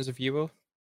didn't count as a viewer,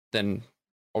 then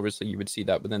obviously you would see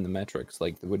that within the metrics,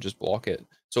 like they would just block it.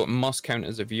 So it must count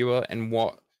as a viewer. In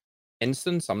what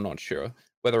instance, I'm not sure.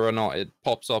 Whether or not it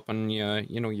pops up on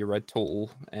your red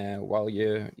total while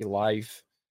you're live,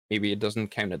 maybe it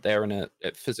doesn't count it there and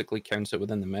it physically counts it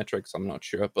within the metrics. I'm not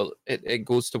sure, but it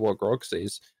goes to what Grog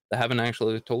says. They haven't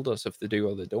actually told us if they do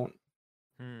or they don't.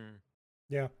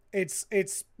 Yeah,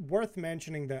 it's worth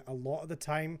mentioning that a lot of the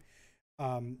time,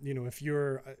 if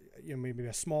you're maybe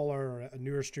a smaller or a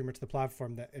newer streamer to the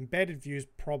platform, that embedded views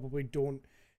probably don't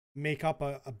make up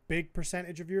a big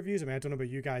percentage of your views. I mean, I don't know about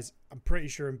you guys. I'm pretty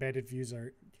sure embedded views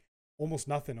are almost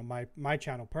nothing on my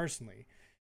channel personally.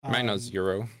 Mine is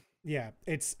 0. Yeah,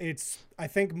 it's I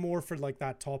think more for like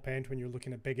that top end when you're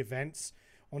looking at big events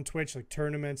on Twitch, like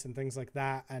tournaments and things like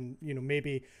that, and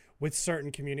maybe with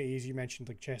certain communities, you mentioned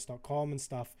like chess.com and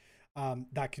stuff,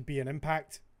 that could be an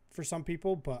impact for some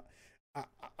people, but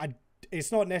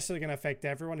it's not necessarily going to affect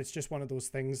everyone. It's just one of those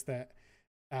things that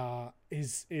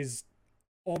is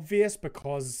obvious,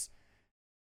 because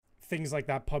things like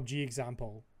that PUBG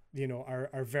example,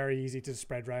 are very easy to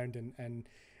spread around, and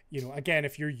again,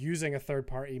 if you're using a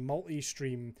third-party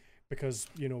multi-stream because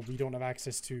we don't have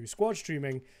access to squad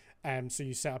streaming, so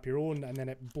you set up your own and then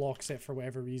it blocks it for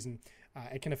whatever reason,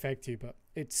 it can affect you. But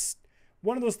it's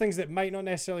one of those things that might not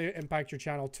necessarily impact your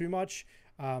channel too much,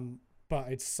 but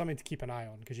it's something to keep an eye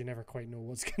on, because you never quite know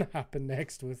what's going to happen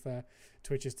next with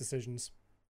Twitch's decisions.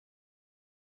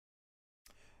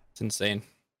 It's insane.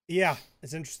 Yeah,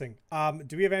 it's interesting.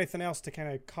 Do we have anything else to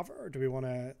kind of cover, or do we want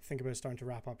to think about starting to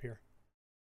wrap up here?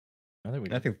 I think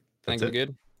that's we're it.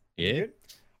 good. Yeah. Good?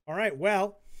 All right.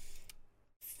 Well,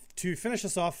 to finish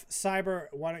us off, Cyber,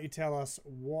 why don't you tell us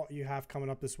what you have coming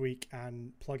up this week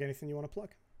and plug anything you want to plug?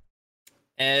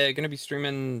 Gonna be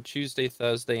streaming Tuesday,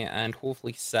 Thursday, and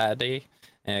hopefully Saturday.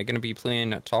 Gonna be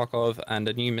playing Tarkov and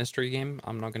a new mystery game.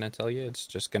 I'm not gonna tell you. It's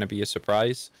just gonna be a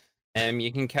surprise.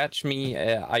 You can catch me.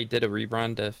 I did a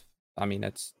rebrand.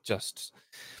 It's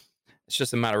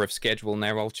just a matter of schedule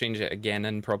now. I'll change it again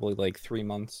in probably like 3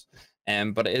 months.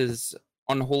 But it is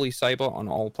Unholy Cyber on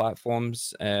all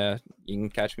platforms. You can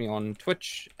catch me on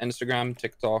Twitch, Instagram,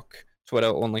 TikTok, Twitter,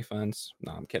 OnlyFans.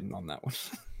 No, I'm kidding on that one.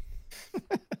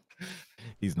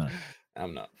 He's not.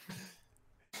 I'm not.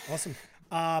 Awesome.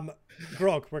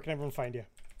 Grog, where can everyone find you?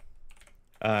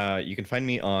 You can find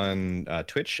me on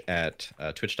Twitch at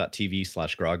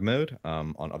twitch.tv/grogmode,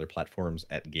 on other platforms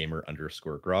at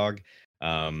gamer_grog.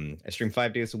 I stream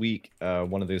 5 days a week.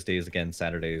 One of those days, again,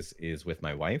 Saturdays, is with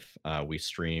my wife. We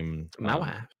stream My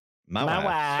wife. my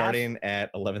wife, starting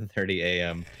at 11:30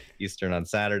 a.m. Eastern on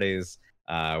Saturdays.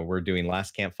 We're doing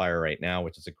Last Campfire right now,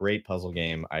 which is a great puzzle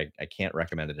game. I can't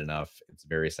recommend it enough. It's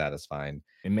very satisfying.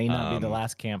 It may not be the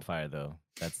last campfire, though.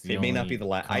 That's the it may not be the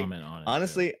last. comment on it.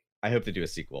 Honestly, I hope to do a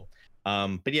sequel.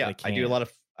 But yeah, I do a lot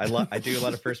of I do a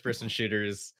lot of first-person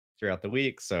shooters throughout the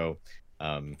week. So,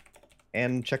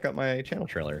 and check out my channel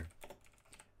trailer.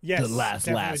 Yes, the last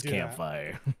do that.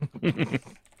 campfire.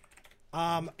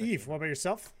 Eve, what about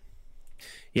yourself?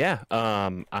 Yeah,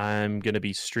 I'm gonna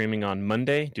be streaming on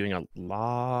Monday, doing a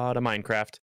lot of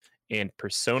Minecraft, and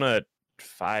Persona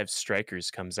 5 Strikers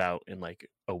comes out in like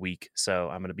a week, so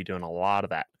I'm gonna be doing a lot of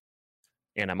that.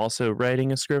 And I'm also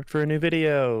writing a script for a new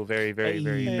video, very, very,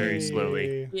 very, very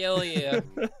slowly. Hell yeah.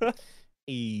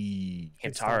 Good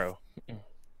Kentaro.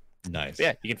 Nice.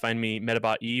 Yeah, you can find me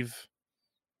Metabot Eve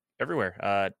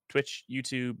everywhere. Twitch,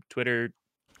 YouTube, Twitter,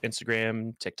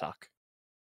 Instagram, TikTok.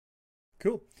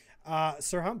 Cool.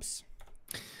 Sir Humps.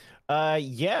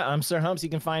 Yeah, I'm Sir Humps. You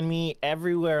can find me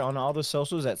everywhere on all the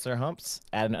socials at Sir Humps.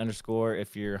 Add an underscore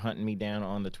if you're hunting me down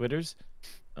on the Twitters.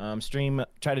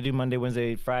 Try to do Monday,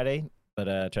 Wednesday, Friday,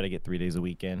 but try to get 3 days a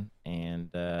weekend. And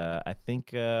I think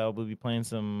we'll be playing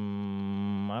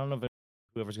some. I don't know if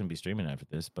whoever's gonna be streaming after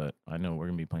this, but I know we're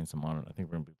gonna be playing some on. I think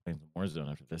we're gonna be playing some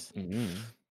Warzone after this.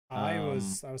 I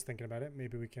was thinking about it.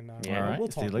 Maybe we can. Yeah, we'll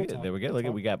right. talk. See, look we'll at talk, there we go. we'll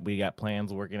Look at talk. we got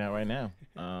plans working out right now.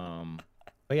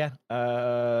 But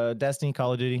yeah, Destiny,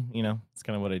 Call of Duty. You know, it's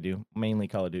kind of what I do. Mainly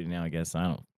Call of Duty now, I guess.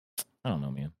 I don't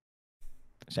know, man.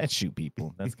 I shoot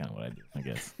people. That's kind of what I do, I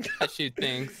guess. I shoot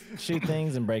things. Shoot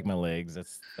things and break my legs.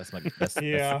 That's my that's my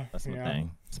thing.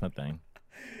 That's my thing.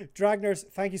 Dragnerz,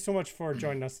 thank you so much for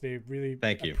joining us today. Really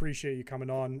Thank you. appreciate you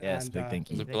coming on Yes, and big thank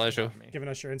It was you. a pleasure. giving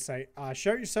us your insight.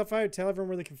 Shout yourself out. Tell everyone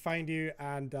where they can find you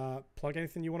and plug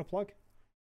anything you want to plug.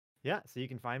 Yeah, so you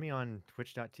can find me on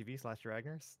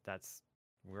twitch.tv/Dragnerz. That's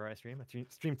where I stream. I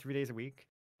stream 3 days a week.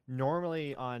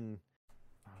 Normally on,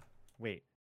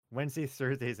 Wednesdays,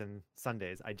 Thursdays, and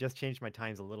Sundays. I just changed my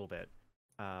times a little bit.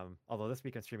 Although this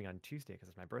week I'm streaming on Tuesday because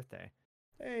it's my birthday.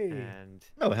 Hey. And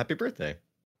Oh, happy birthday.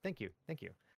 thank you.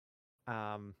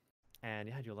 And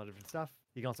yeah, I do a lot of different stuff.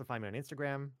 You can also find me on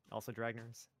Instagram, also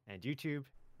Dragnerz, and YouTube,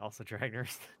 also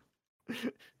Dragnerz.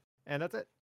 And that's it.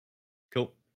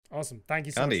 Cool. Awesome. Thank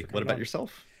you so much. Condi, For what coming about on.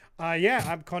 yourself? Yeah,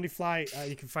 I'm Condi Fly.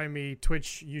 You can find me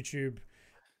Twitch, YouTube,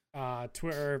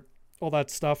 Twitter, all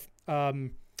that stuff.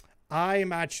 I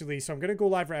am actually, so I'm gonna go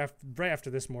live right after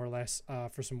this, more or less,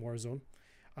 for some Warzone.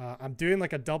 I'm doing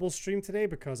like a double stream today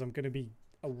because I'm gonna be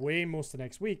away most of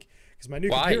next week because my new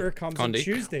computer comes on Condi?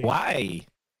 Tuesday. Why?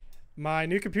 My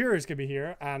new computer is gonna be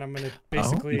here, and I'm gonna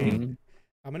basically Mhm.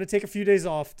 I'm gonna take a few days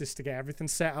off just to get everything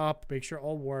set up, make sure it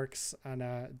all works,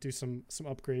 and do some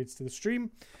upgrades to the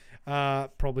stream.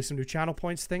 Probably some new channel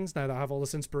points things now that I have all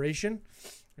this inspiration.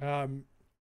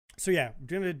 So yeah, we're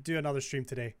gonna do another stream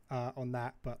today on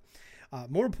that. But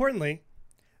more importantly,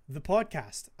 the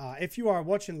podcast. If you are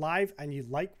watching live and you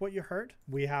like what you heard,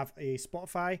 we have a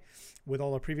Spotify with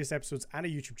all our previous episodes and a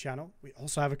YouTube channel. We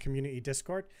also have a community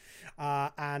Discord.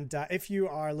 And if you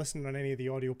are listening on any of the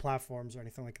audio platforms or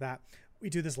anything like that, we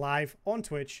do this live on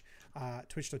Twitch,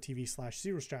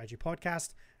 twitch.tv/Zero Strategy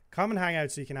Podcast. Come and hang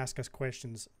out so you can ask us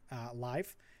questions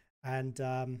live. And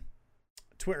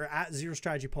Twitter @Zero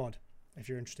Strategy Pod if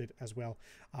you're interested as well.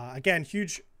 Again,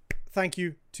 huge thank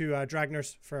you to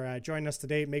Dragnerz for joining us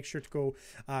today. Make sure to go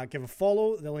give a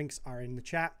follow. The links are in the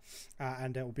chat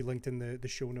and it will be linked in the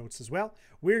show notes as well.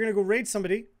 We're going to go raid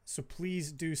somebody, so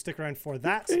please do stick around for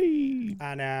that.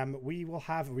 And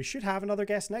we should have another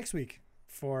guest next week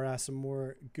for some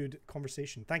more good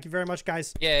conversation. Thank you very much,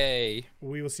 guys. Yay.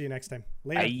 We will see you next time.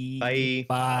 Later. Bye.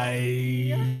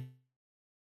 Bye.